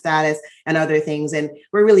vaccination status and other things. And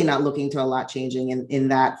we're really not looking to a lot changing in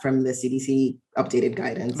that from the CDC updated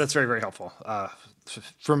guidance. That's very, very helpful.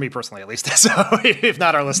 For me personally, at least, so if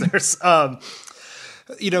not our listeners.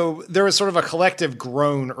 There was sort of a collective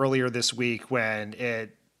groan earlier this week when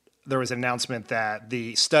there was an announcement that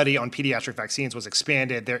the study on pediatric vaccines was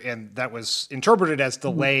expanded there, and that was interpreted as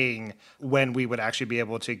delaying when we would actually be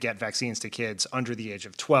able to get vaccines to kids under the age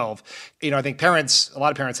of 12. I think a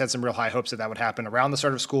lot of parents had some real high hopes that would happen around the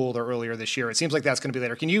start of school or earlier this year. It seems like that's going to be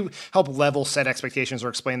later. Can you help level set expectations or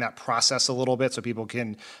explain that process a little bit so people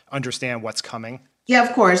can understand what's coming? Yeah,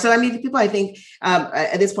 of course. So, people, I think,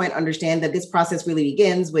 at this point understand that this process really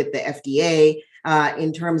begins with the FDA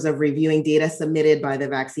in terms of reviewing data submitted by the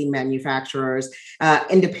vaccine manufacturers,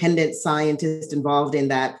 independent scientists involved in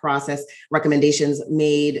that process, recommendations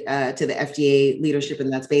made to the FDA leadership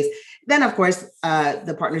in that space. Then, of course,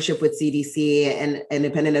 the partnership with CDC and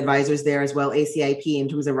independent advisors there as well, ACIP, in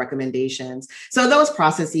terms of recommendations. So those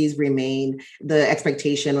processes remain the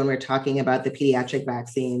expectation when we're talking about the pediatric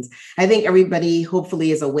vaccines. I think everybody hopefully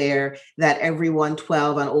is aware that everyone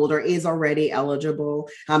 12 and older is already eligible,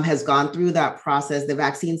 has gone through that process. The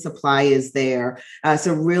vaccine supply is there.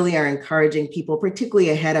 So really are encouraging people, particularly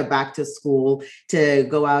ahead of back to school, to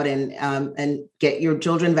go out and get your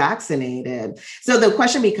children vaccinated. So the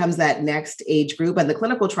question becomes that next age group, and the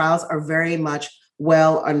clinical trials are very much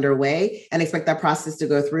well underway and expect that process to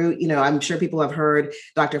go through. I'm sure people have heard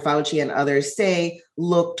Dr. Fauci and others say,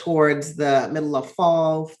 look towards the middle of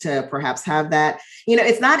fall to perhaps have that.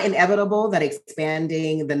 It's not inevitable that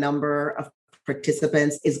expanding the number of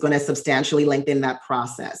participants is going to substantially lengthen that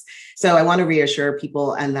process. So I want to reassure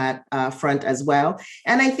people on that front as well.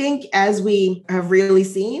 And I think as we have really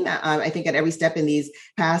seen, I think at every step in these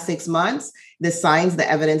past 6 months, the signs, the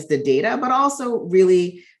evidence, the data, but also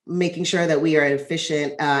really making sure that we are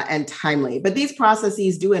efficient and timely. But these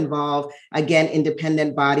processes do involve, again,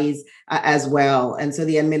 independent bodies as well. And so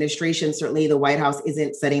the administration, certainly the White House,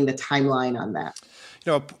 isn't setting the timeline on that.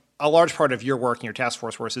 A large part of your work and your task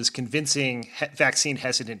force work is convincing vaccine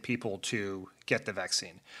hesitant people to get the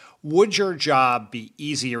vaccine. Would your job be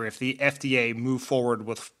easier if the FDA moved forward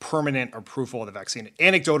with permanent approval of the vaccine?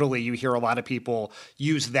 Anecdotally, you hear a lot of people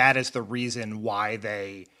use that as the reason why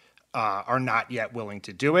they are not yet willing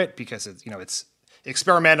to do it, because it's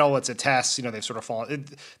experimental, it's a test, they've sort of fallen.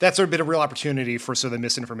 That's sort of been a real opportunity for the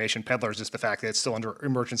misinformation peddlers, is the fact that it's still under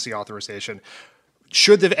emergency authorization.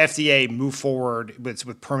 Should the FDA move forward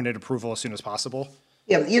with permanent approval as soon as possible?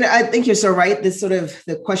 Yeah, I think you're so right. This sort of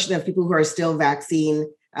the question of people who are still vaccine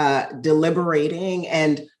deliberating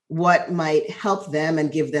and what might help them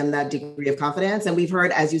and give them that degree of confidence. And we've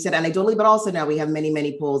heard, as you said, anecdotally, but also now we have many,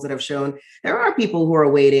 many polls that have shown there are people who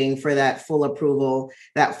are waiting for that full approval,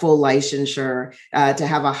 that full licensure to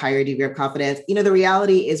have a higher degree of confidence. The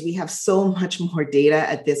reality is we have so much more data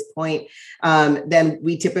at this point than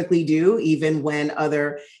we typically do, even when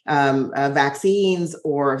other vaccines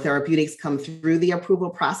or therapeutics come through the approval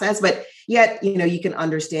process. But yet, you can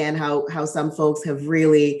understand how some folks have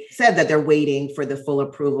really said that they're waiting for the full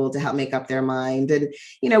approval to help make up their mind. And,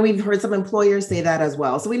 we've heard some employers say that as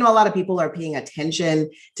well. So we know a lot of people are paying attention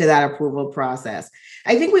to that approval process.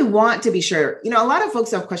 I think we want to be sure, a lot of folks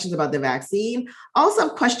have questions about the vaccine, also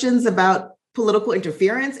have questions about political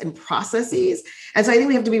interference and processes. And so I think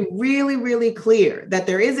we have to be really, really clear that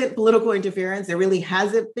there isn't political interference. There really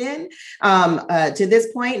hasn't been to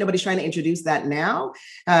this point. Nobody's trying to introduce that now.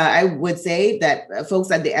 I would say that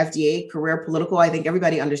folks at the FDA, career political, I think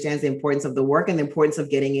everybody understands the importance of the work and the importance of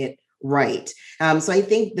getting it right. So I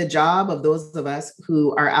think the job of those of us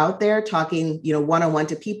who are out there talking, one-on-one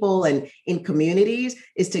to people and in communities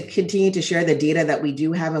is to continue to share the data that we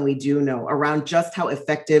do have and we do know around just how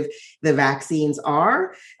effective the vaccines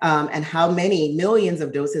are and how many millions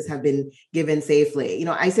of doses have been given safely.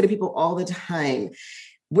 I say to people all the time,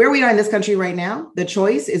 where we are in this country right now, the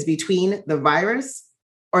choice is between the virus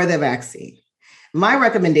or the vaccine. My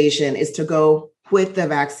recommendation is to go with the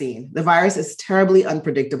vaccine. The virus is terribly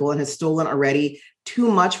unpredictable and has stolen already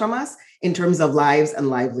too much from us in terms of lives and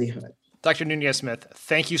livelihood. Dr. Nunez-Smith,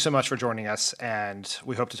 thank you so much for joining us, and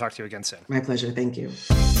we hope to talk to you again soon. My pleasure. Thank you.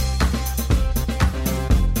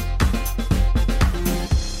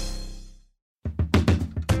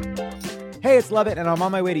 Hey, it's Lovett, and I'm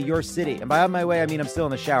on my way to your city. And by on my way, I mean I'm still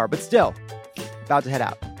in the shower, but still, about to head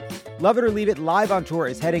out. Love It or Leave It Live on Tour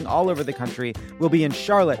is heading all over the country. We'll be in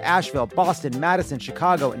Charlotte, Asheville, Boston, Madison,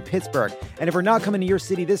 Chicago, and Pittsburgh. And if we're not coming to your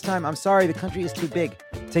city this time, I'm sorry, the country is too big.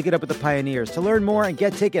 Take it up with the pioneers. To learn more and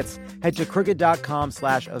get tickets, head to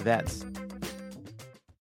crooked.com/events.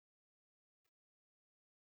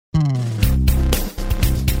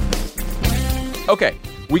 Okay,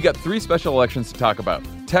 we got 3 special elections to talk about: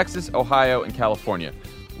 Texas, Ohio, and California.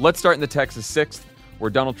 Let's start in the Texas 6th, where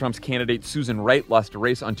Donald Trump's candidate Susan Wright lost a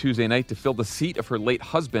race on Tuesday night to fill the seat of her late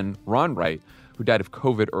husband, Ron Wright, who died of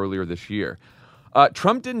COVID earlier this year.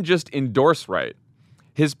 Trump didn't just endorse Wright.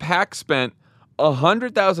 His PAC spent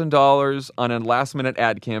 $100,000 on a last-minute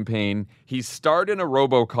ad campaign. He starred in a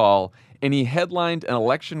robocall, and he headlined an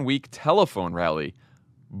election week telephone rally.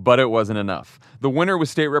 But it wasn't enough. The winner was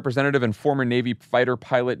State Representative and former Navy fighter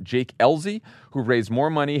pilot Jake Ellzey, who raised more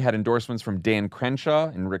money, had endorsements from Dan Crenshaw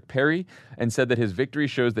and Rick Perry, and said that his victory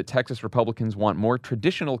shows that Texas Republicans want more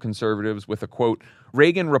traditional conservatives with a, quote,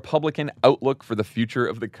 Reagan Republican outlook for the future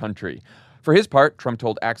of the country. For his part, Trump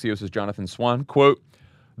told Axios' Jonathan Swan, quote,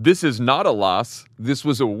 "This is not a loss. This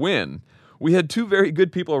was a win. We had 2 very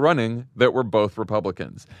good people running that were both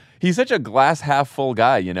Republicans." He's such a glass half full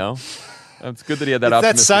guy, you know? It's good that he had that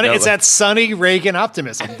optimism. It's that sunny Reagan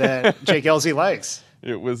optimism that Jake Ellzey likes.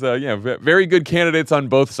 It was, very good candidates on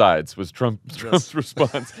both sides was Trump's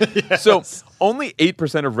response. Yes. So only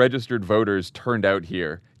 8% of registered voters turned out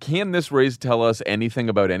here. Can this race tell us anything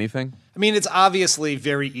about anything? I mean, it's obviously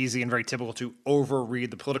very easy and very typical to overread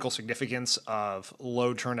the political significance of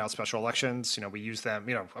low turnout special elections. We use them,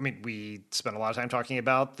 we spent a lot of time talking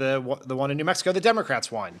about the one in New Mexico, the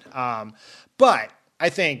Democrats won. But I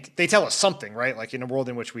think they tell us something, right? Like in a world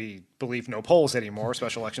in which we believe no polls anymore,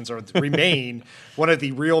 special elections remain one of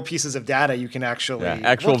the real pieces of data you can actually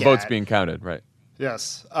actual look votes at. being counted, right?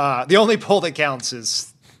 Yes. The only poll that counts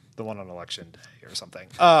is the one on election day or something.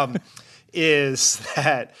 Is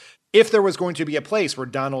that if there was going to be a place where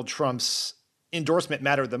Donald Trump's endorsement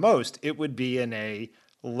mattered the most, it would be in a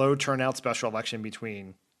low turnout special election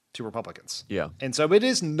between 2 Republicans. Yeah. And so it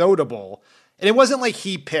is notable. And it wasn't like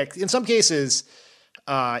he picked, in some cases,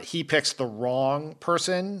 he picks the wrong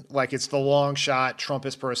person. Like it's the long shot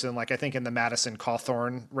Trumpist person. Like I think in the Madison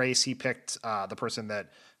Cawthorn race, he picked the person that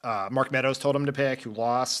Mark Meadows told him to pick, who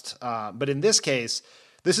lost. But in this case,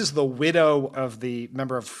 this is the widow of the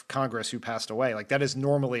member of Congress who passed away. Like that is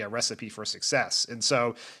normally a recipe for success. And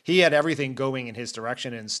so he had everything going in his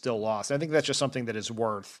direction and still lost. I think that's just something that is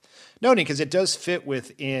worth noting because it does fit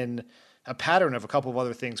within a pattern of a couple of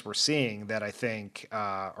other things we're seeing that I think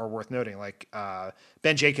are worth noting. Like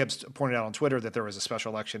Ben Jacobs pointed out on Twitter that there was a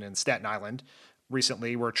special election in Staten Island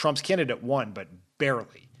recently where Trump's candidate won, but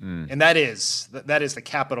barely. And that is the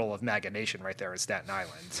capital of MAGA Nation right there in Staten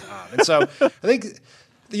Island. And so I think,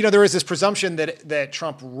 there is this presumption that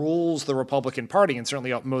Trump rules the Republican Party, and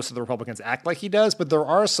certainly most of the Republicans act like he does, but there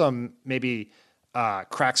are some maybe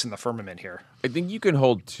cracks in the firmament here. I think you can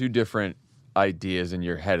hold 2 different ideas in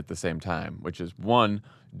your head at the same time, which is one,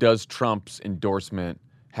 does Trump's endorsement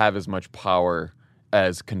have as much power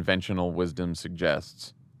as conventional wisdom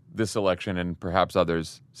suggests? This election and perhaps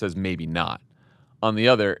others says maybe not. On the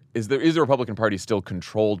other, is the Republican Party still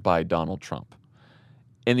controlled by Donald Trump?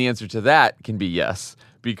 And the answer to that can be yes,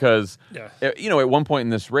 because at one point in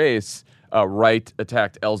this race, Wright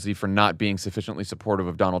attacked Ellzey for not being sufficiently supportive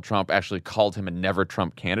of Donald Trump, actually called him a never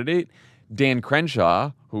Trump candidate. Dan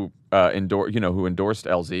Crenshaw, who endorsed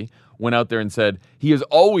Ellzey, went out there and said he has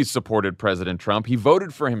always supported President Trump. He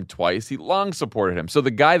voted for him twice. He long supported him. So the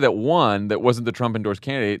guy that won, that wasn't the Trump-endorsed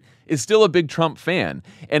candidate, is still a big Trump fan.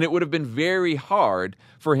 And it would have been very hard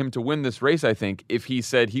for him to win this race, I think, if he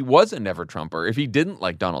said he was a never-Trumper, if he didn't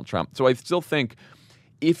like Donald Trump. So I still think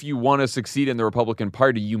if you want to succeed in the Republican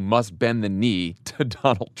Party, you must bend the knee to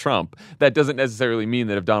Donald Trump. That doesn't necessarily mean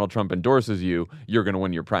that if Donald Trump endorses you, you're going to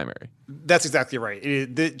win your primary. That's exactly right.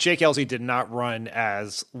 Jake Ellzey did not run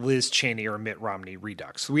as Liz Cheney or Mitt Romney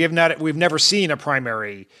redux. We've never seen a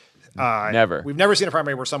primary. Never. We've never seen a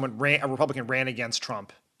primary where a Republican ran against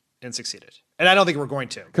Trump and succeeded. And I don't think we're going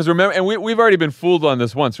to. Because remember, and we've already been fooled on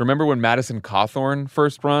this once. Remember when Madison Cawthorn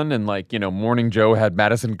first run and Morning Joe had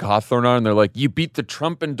Madison Cawthorn on and they're like, you beat the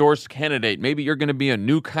Trump-endorsed candidate. Maybe you're going to be a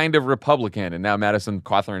new kind of Republican. And now Madison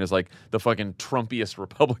Cawthorn is like the fucking Trumpiest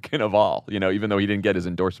Republican of all, even though he didn't get his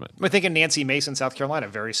endorsement. I think in Nancy Mace, South Carolina,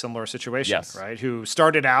 very similar situation, yes. Right? Who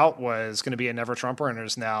started out was going to be a never Trumper and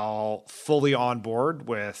is now fully on board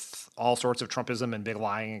with all sorts of Trumpism and big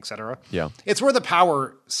lying, et cetera. Yeah. It's where the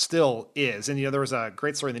power still is. And, there was a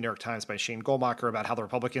great story in the New York Times by Shane Goldmacher about how the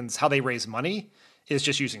Republicans, how they raise money is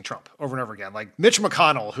just using Trump over and over again. Like Mitch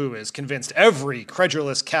McConnell, who has convinced every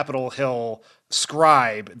credulous Capitol Hill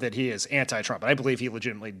scribe that he is anti-Trump. And I believe he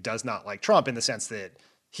legitimately does not like Trump in the sense that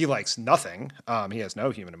he likes nothing. He has no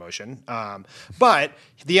human emotion. But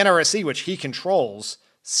the NRSC, which he controls,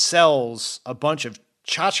 sells a bunch of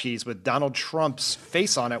tchotchkes with Donald Trump's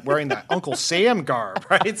face on it wearing that Uncle Sam garb,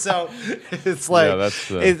 right? So it's like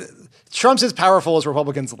Trump's as powerful as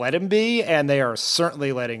Republicans let him be, and they are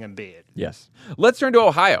certainly letting him be it. Yes. Let's turn to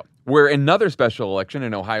Ohio, where another special election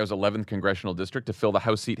in Ohio's 11th congressional district to fill the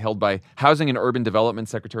House seat held by Housing and Urban Development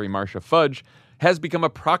Secretary Marcia Fudge has become a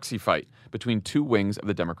proxy fight between two wings of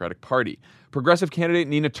the Democratic Party. Progressive candidate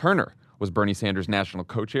Nina Turner was Bernie Sanders' national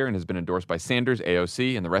co-chair and has been endorsed by Sanders,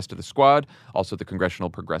 AOC, and the rest of the squad, also the Congressional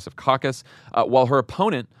Progressive Caucus, while her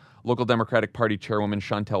opponent, local Democratic Party Chairwoman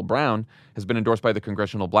Shontel Brown, has been endorsed by the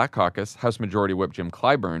Congressional Black Caucus, House Majority Whip Jim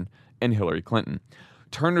Clyburn, and Hillary Clinton.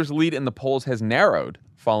 Turner's lead in the polls has narrowed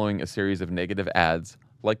following a series of negative ads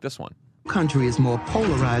like this one. Country is more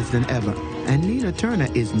polarized than ever, and Nina Turner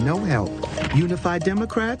is no help. Unified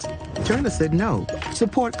Democrats? Turner said no.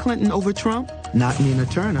 Support Clinton over Trump? Not Nina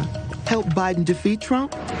Turner. Help Biden defeat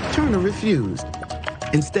Trump? Turner refused.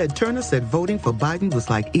 Instead, Turner said voting for Biden was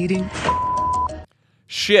like eating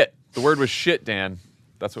shit. The word was shit, Dan.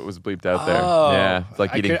 That's what was bleeped out there. Oh, yeah, it's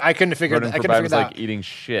like eating. I couldn't figure that. It's like eating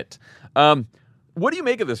shit. What do you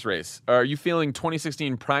make of this race? Are you feeling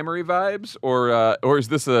 2016 primary vibes, or is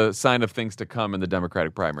this a sign of things to come in the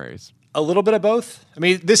Democratic primaries? A little bit of both. I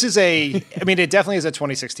mean, it definitely is a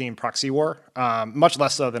 2016 proxy war, much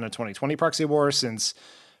less so than a 2020 proxy war, since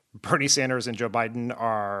Bernie Sanders and Joe Biden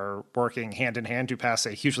are working hand in hand to pass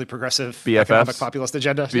a hugely progressive economic populist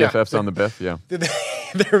agenda. BFFs on the Biff, yeah.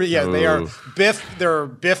 They are Biff. They're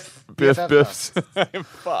Biff. Biffs.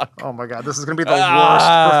 Fuck. Oh my God, this is going to be the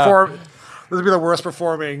worst. This will be the worst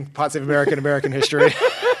performing Pod Save America in American history.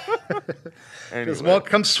 Anyway. Well,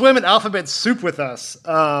 come swim in alphabet soup with us.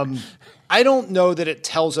 I don't know that it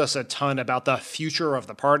tells us a ton about the future of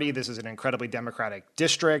the party. This is an incredibly Democratic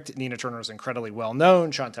district. Nina Turner is incredibly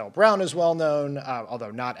well-known. Shontel Brown is well-known,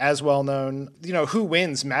 although not as well-known. Who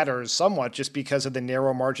wins matters somewhat just because of the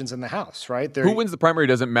narrow margins in the House, right? Who wins the primary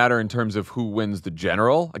doesn't matter in terms of who wins the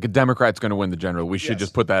general. Like a Democrat's going to win the general. We should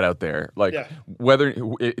just put that out there. Whether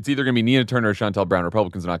it's either going to be Nina Turner or Shontel Brown,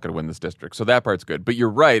 Republicans are not going to win this district. So that part's good. But you're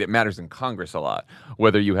right. It matters in Congress a lot.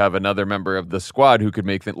 Whether you have another member of the squad who could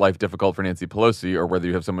make life difficult for Nancy Pelosi, or whether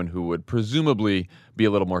you have someone who would presumably be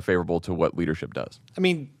a little more favorable to what leadership does. I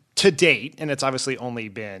mean, to date, and it's obviously only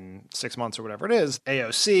been 6 months or whatever it is,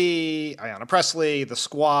 AOC, Ayanna Pressley, the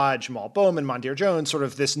squad, Jamal Bowman, Mondaire Jones, sort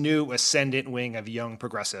of this new ascendant wing of young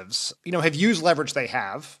progressives, have used leverage they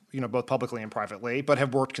have, both publicly and privately, but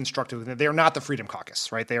have worked constructively. They are not the Freedom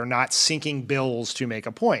Caucus, right? They are not sinking bills to make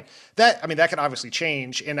a point. That could obviously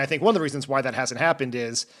change. And I think one of the reasons why that hasn't happened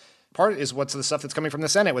is what's the stuff that's coming from the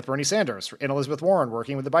Senate with Bernie Sanders and Elizabeth Warren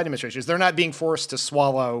working with the Biden administration. They're not being forced to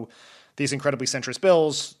swallow these incredibly centrist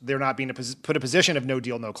bills. They're not being put in a position of no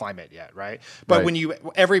deal, no climate yet, right? But when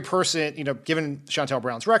every person, given Shontel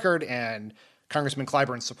Brown's record and Congressman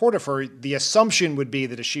Clyburn's support of her, the assumption would be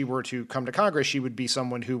that if she were to come to Congress, she would be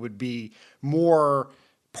someone who would be more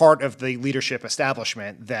part of the leadership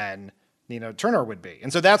establishment than Nina Turner would be.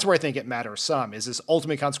 And so that's where I think it matters some. Is this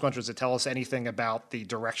ultimately consequential to tell us anything about the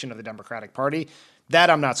direction of the Democratic Party? That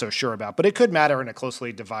I'm not so sure about. But it could matter in a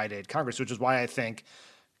closely divided Congress, which is why I think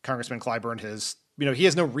Congressman Clyburn he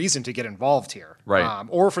has no reason to get involved here. Right.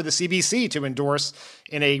 Or for the CBC to endorse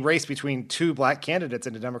in a race between two black candidates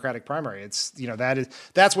in a Democratic primary. It's,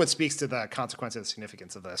 that's what speaks to the consequence and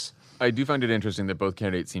significance of this. I do find it interesting that both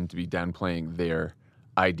candidates seem to be downplaying their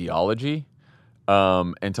ideology.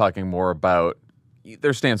 And talking more about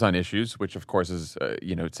their stance on issues, which of course is,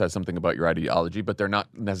 it says something about your ideology, but they're not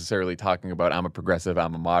necessarily talking about I'm a progressive,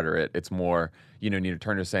 I'm a moderate. It's more, Nina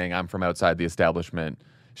Turner saying I'm from outside the establishment.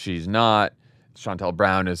 She's not. Shontel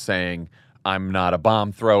Brown is saying I'm not a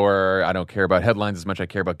bomb thrower. I don't care about headlines as much as I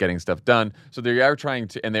care about getting stuff done. So they are trying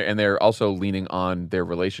to, and they're also leaning on their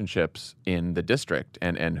relationships in the district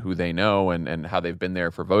and who they know and how they've been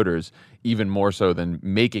there for voters, even more so than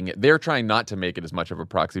making it. They're trying not to make it as much of a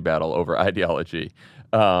proxy battle over ideology,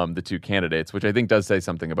 the two candidates, which I think does say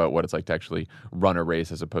something about what it's like to actually run a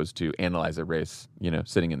race as opposed to analyze a race,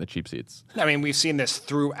 sitting in the cheap seats. I mean, we've seen this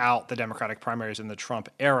throughout the Democratic primaries in the Trump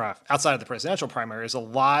era. Outside of the presidential primaries, a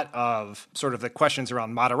lot of sort of the questions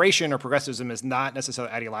around moderation or progressivism is not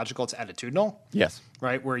necessarily ideological, it's attitudinal. Yes.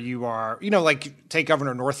 Right? Where you are, like take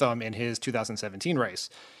Governor Northam in his 2017 race.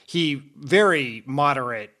 He very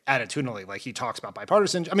moderate attitudinally, like he talks about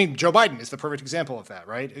bipartisan. I mean, Joe Biden is the perfect example of that,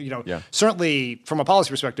 right? Certainly from a policy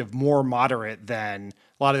perspective, more moderate than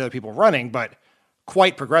a lot of the other people running, but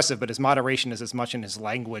quite progressive, but his moderation is as much in his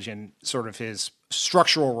language and sort of his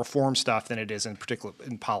structural reform stuff than it is in particular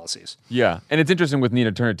in policies. Yeah. And it's interesting with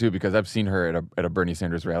Nina Turner too, because I've seen her at a Bernie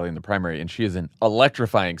Sanders rally in the primary, and she is an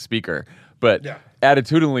electrifying speaker. But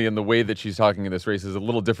attitudinally, in the way that she's talking in this race is a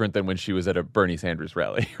little different than when she was at a Bernie Sanders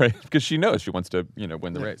rally, right? Because she knows she wants to,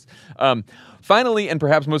 win the race. Finally, and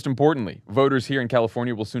perhaps most importantly, voters here in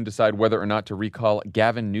California will soon decide whether or not to recall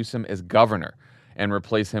Gavin Newsom as governor and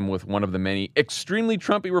replace him with one of the many extremely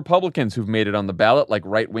Trumpy Republicans who've made it on the ballot, like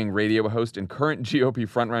right-wing radio host and current GOP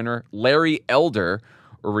frontrunner Larry Elder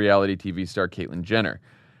or reality TV star Caitlyn Jenner.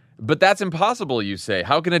 But that's impossible, you say.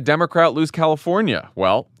 How can a Democrat lose California?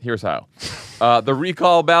 Well, here's how. The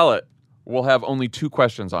recall ballot will have only 2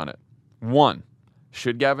 questions on it. 1,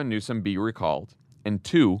 should Gavin Newsom be recalled? And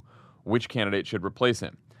 2, which candidate should replace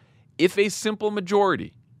him? If a simple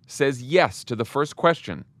majority says yes to the first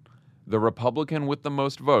question, the Republican with the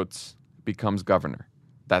most votes becomes governor.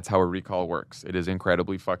 That's how a recall works. It is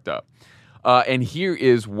incredibly fucked up. And here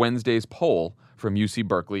is Wednesday's poll from UC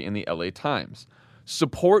Berkeley in the LA Times.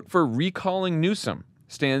 Support for recalling Newsom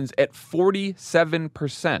stands at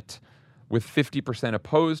 47%, with 50%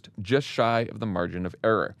 opposed, just shy of the margin of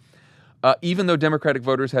error. Even though Democratic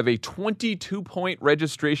voters have a 22-point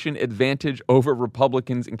registration advantage over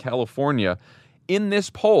Republicans in California, in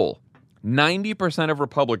this poll, 90% of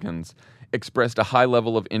Republicans expressed a high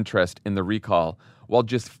level of interest in the recall, while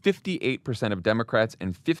just 58% of Democrats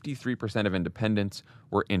and 53% of independents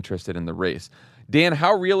were interested in the race. Dan,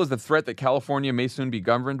 how real is the threat that California may soon be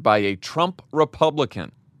governed by a Trump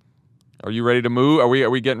Republican? Are you ready to move? Are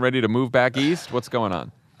we getting ready to move back east? What's going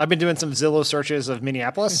on? I've been doing some Zillow searches of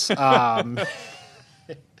Minneapolis. That's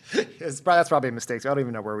probably a mistake. I don't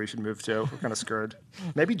even know where we should move to. We're kind of screwed.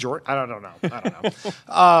 Maybe Georgia. I don't know.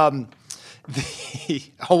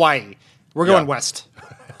 Hawaii. We're going west.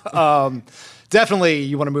 Definitely,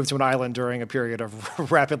 you want to move to an island during a period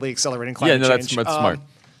of rapidly accelerating climate change. That's smart.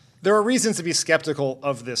 There are reasons to be skeptical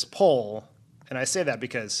of this poll, and I say that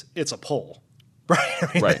because it's a poll.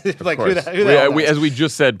 Right. Like who the hell knows? As we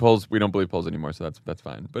just said, polls, we don't believe polls anymore, so that's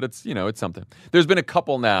fine. But it's it's something. There's been a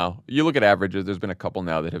couple now. You look at averages, there's been a couple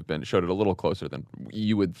now that have been showed it a little closer than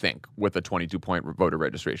you would think with a 22-point voter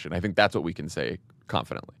registration. I think that's what we can say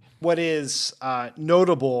confidently. What is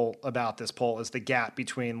notable about this poll is the gap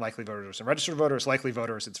between likely voters and registered voters. Likely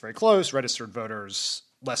voters, it's very close. Registered voters,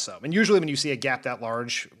 less so. And usually when you see a gap that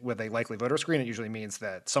large with a likely voter screen, it usually means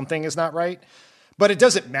that something is not right. But it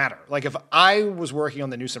doesn't matter. Like if I was working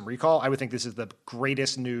on the Newsom recall, I would think this is the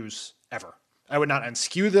greatest news ever. I would not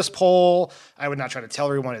unskew this poll. I would not try to tell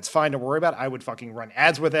everyone it's fine to worry about. I would fucking run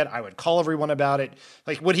ads with it. I would call everyone about it.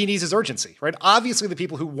 Like what he needs is urgency, right? Obviously the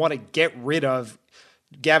people who want to get rid of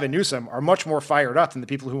Gavin Newsom are much more fired up than the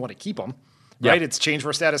people who want to keep him, right? Yep. It's change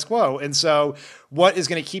for status quo. And so what is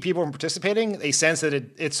going to keep people from participating? A sense that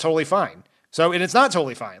it's totally fine. So, and it's not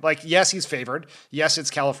totally fine. Like, yes, he's favored. Yes,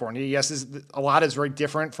 it's California. Yes, a lot is very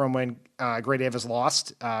different from when Gray Davis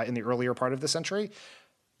lost in the earlier part of the century.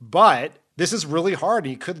 But this is really hard.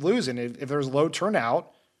 He could lose. And if there's low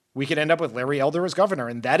turnout, we could end up with Larry Elder as governor.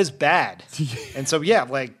 And that is bad. And so, yeah,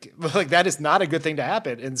 like that is not a good thing to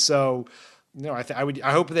happen. And so,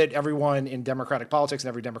 I hope that everyone in Democratic politics and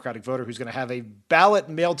every Democratic voter who's going to have a ballot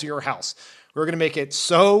mailed to your house, we're going to make it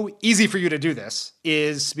so easy for you to do this,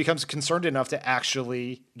 becomes concerned enough to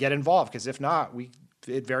actually get involved. Because if not,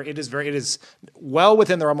 it is well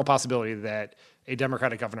within the realm of possibility that a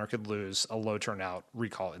Democratic governor could lose a low turnout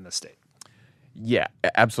recall in this state. Yeah,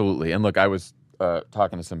 absolutely. And look, I was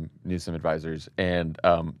talking to some Newsom advisors, and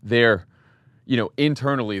they're,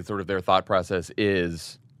 internally, sort of their thought process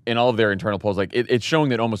is, in all of their internal polls, like it's showing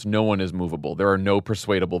that almost no one is movable. There are no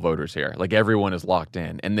persuadable voters here. Like everyone is locked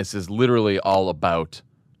in. And this is literally all about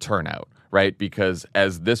turnout, right? Because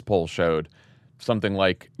as this poll showed, something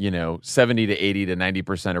like, 70 to 80 to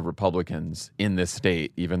 90% of Republicans in this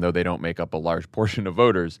state, even though they don't make up a large portion of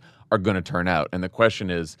voters, are going to turn out. And the question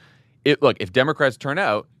is, if Democrats turn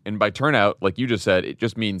out, and by turnout, like you just said, it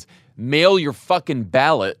just means mail your fucking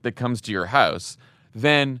ballot that comes to your house,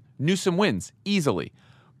 then Newsom wins easily.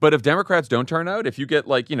 But if Democrats don't turn out, if you get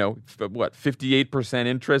 58%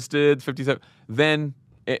 interested, 57, then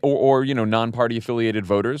or non-party affiliated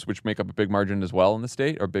voters, which make up a big margin as well in the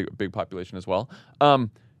state, or big population as well.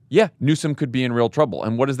 Newsom could be in real trouble.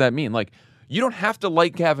 And what does that mean? Like, you don't have to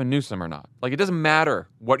like Gavin Newsom or not. Like, it doesn't matter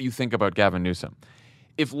what you think about Gavin Newsom.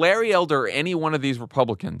 If Larry Elder or any one of these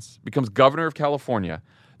Republicans becomes governor of California,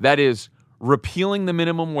 that is repealing the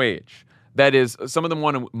minimum wage. That is, some of them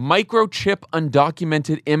want to microchip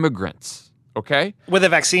undocumented immigrants. Okay, with a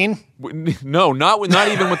vaccine? No, not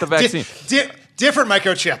even with the vaccine. Different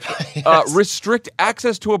microchip. Yes. Restrict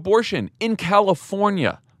access to abortion in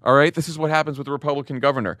California. All right, this is what happens with the Republican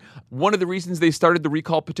governor. One of the reasons they started the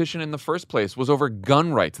recall petition in the first place was over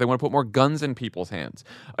gun rights. They want to put more guns in people's hands.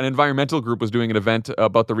 An environmental group was doing an event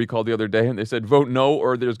about the recall the other day, and they said, vote no,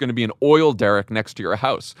 or there's going to be an oil derrick next to your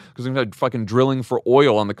house because they're going to fucking drilling for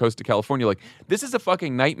oil on the coast of California. Like, this is a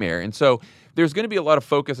fucking nightmare. And so there's going to be a lot of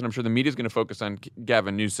focus, and I'm sure the media is going to focus on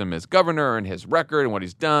Gavin Newsom as governor and his record and what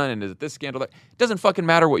he's done, and is it this scandal? It doesn't fucking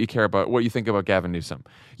matter what you care about, what you think about Gavin Newsom.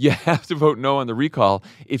 You have to vote no on the recall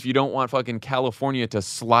if you don't want fucking California to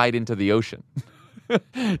slide into the ocean,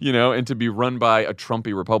 and to be run by a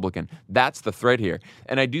Trumpy Republican. That's the threat here.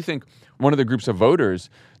 And I do think one of the groups of voters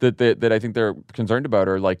that I think they're concerned about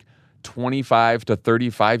are like 25 to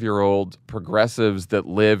 35-year-old progressives that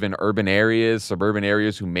live in urban areas, suburban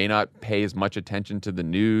areas, who may not pay as much attention to the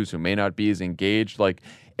news, who may not be as engaged. Like,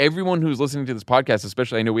 everyone who's listening to this podcast,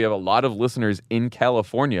 especially, I know we have a lot of listeners in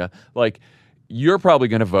California, like, you're probably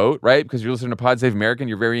going to vote, right? Because you're listening to Pod Save America and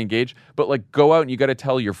you're very engaged. But, like, go out and you got to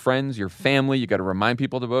tell your friends, your family, you got to remind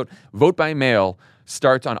people to vote. Vote by mail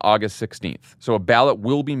starts on August 16th. So a ballot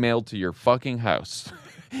will be mailed to your fucking house.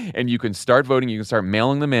 And you can start voting. You can start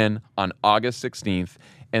mailing them in on August 16th.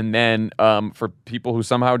 And then for people who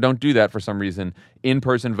somehow don't do that for some reason,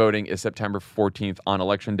 in-person voting is September 14th on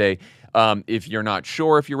Election Day. If you're not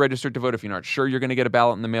sure if you're registered to vote, if you're not sure you're going to get a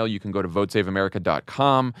ballot in the mail, you can go to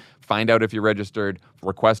votesaveamerica.com, find out if you're registered,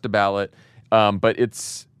 request a ballot. But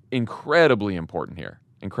it's incredibly important here.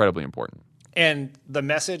 Incredibly important. And the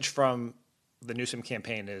message from the Newsom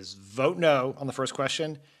campaign is vote no on the first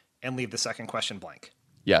question and leave the second question blank.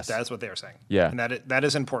 Yes. That's what they're saying. Yeah. And that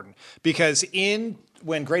is important because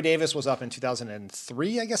when Gray Davis was up in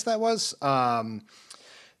 2003, I guess that was, there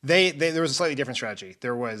was a slightly different strategy.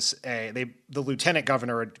 There was the lieutenant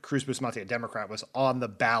governor, Cruz Bustamante, a Democrat, was on the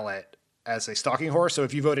ballot as a stalking horse. So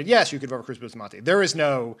if you voted yes, you could vote for Cruz Bustamante.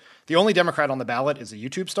 The only Democrat on the ballot is a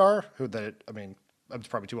YouTube star I'm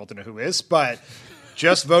probably too old to know who is, but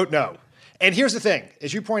just vote no. And here's the thing,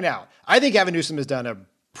 as you point out, I think Gavin Newsom has done a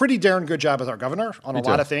pretty darn good job as our governor on a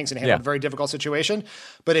lot of things and handled a very difficult situation.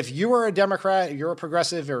 But if you are a Democrat, you're a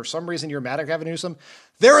progressive, or for some reason you're mad at Gavin Newsom,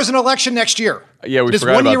 there is an election next year. Yeah, we just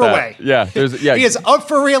forgot 1 year about that. away. Yeah, he is up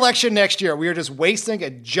for re-election next year. We are just wasting a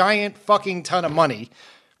giant fucking ton of money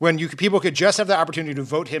when people could just have the opportunity to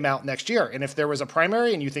vote him out next year. And if there was a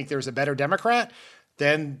primary and you think there's a better Democrat,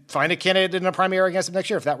 then find a candidate in a primary against him next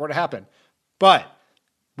year if that were to happen. But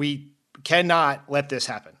we cannot let this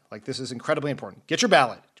happen. Like, this is incredibly important. Get your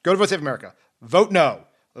ballot. Go to Vote Save America. Vote no.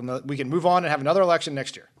 We can move on and have another election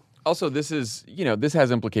next year. Also, this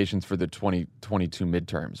has implications for the 2022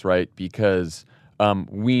 midterms, right? Because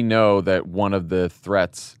we know that one of the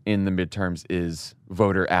threats in the midterms is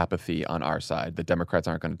voter apathy on our side, that Democrats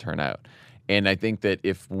aren't going to turn out. And I think that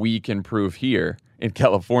if we can prove here in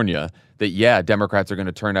California that, Democrats are going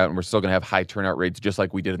to turn out and we're still going to have high turnout rates just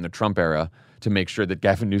like we did in the Trump era to make sure that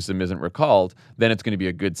Gavin Newsom isn't recalled, then it's going to be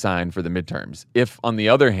a good sign for the midterms. If, on the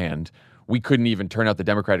other hand, we couldn't even turn out the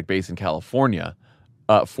Democratic base in California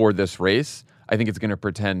for this race, I think it's going to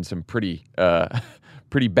portend some pretty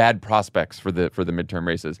bad prospects for the midterm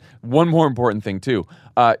races. One more important thing, too.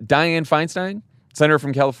 Dianne Feinstein, senator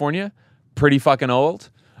from California, pretty fucking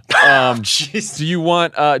old. Do you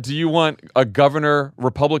want a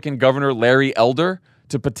Republican governor, Larry Elder,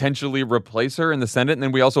 to potentially replace her in the Senate, and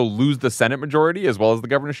then we also lose the Senate majority as well as the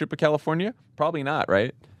governorship of California? Probably not,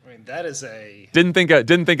 right? I mean, that is a didn't think of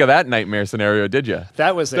that nightmare scenario, did you?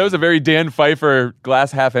 That was a very Dan Pfeiffer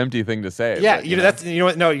glass half empty thing to say. Yeah, but, you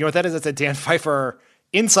know what that is? That's a Dan Pfeiffer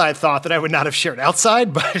inside thought that I would not have shared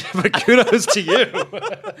outside, but kudos to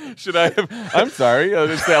you. Should I have? I'm sorry.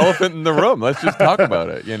 It's the elephant in the room. Let's just talk about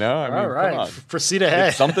it. All right. Proceed ahead.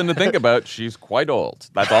 It's something to think about. She's quite old.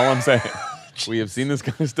 That's all I'm saying. We have seen this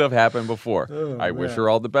kind of stuff happen before. I wish her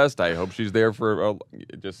all the best. I hope she's there for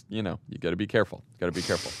just, you got to be careful.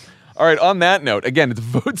 All right, on that note, again, it's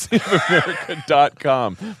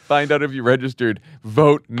votesaveamerica.com. Find out if you registered.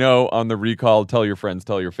 Vote no on the recall. Tell your friends,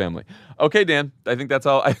 tell your family. Okay, Dan, I think that's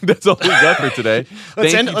all we got for today.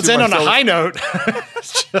 Let's end on a high note.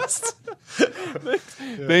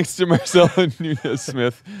 Thanks to Marcella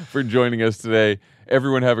Nunez-Smith for joining us today.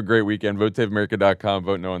 Everyone have a great weekend. VoteSaveAmerica.com.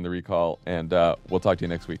 Vote no on the recall. And we'll talk to you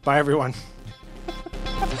next week. Bye, everyone.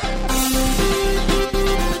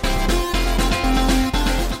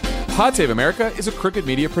 Pod Save America is a Crooked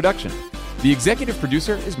Media production. The executive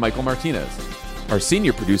producer is Michael Martinez. Our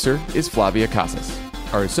senior producer is Flavia Casas.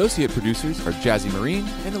 Our associate producers are Jazzy Marine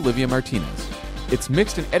and Olivia Martinez. It's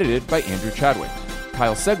mixed and edited by Andrew Chadwick.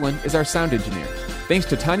 Kyle Seglin is our sound engineer. Thanks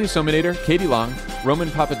to Tanya Sominator, Katie Long, Roman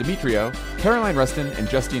Papadimitriou, Caroline Rustin, and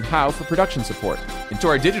Justine Howe for production support. And to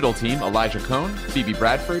our digital team, Elijah Cohn, Phoebe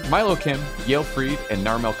Bradford, Milo Kim, Yale Freed, and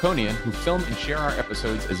Nar Melkonian, who film and share our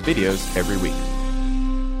episodes as videos every week.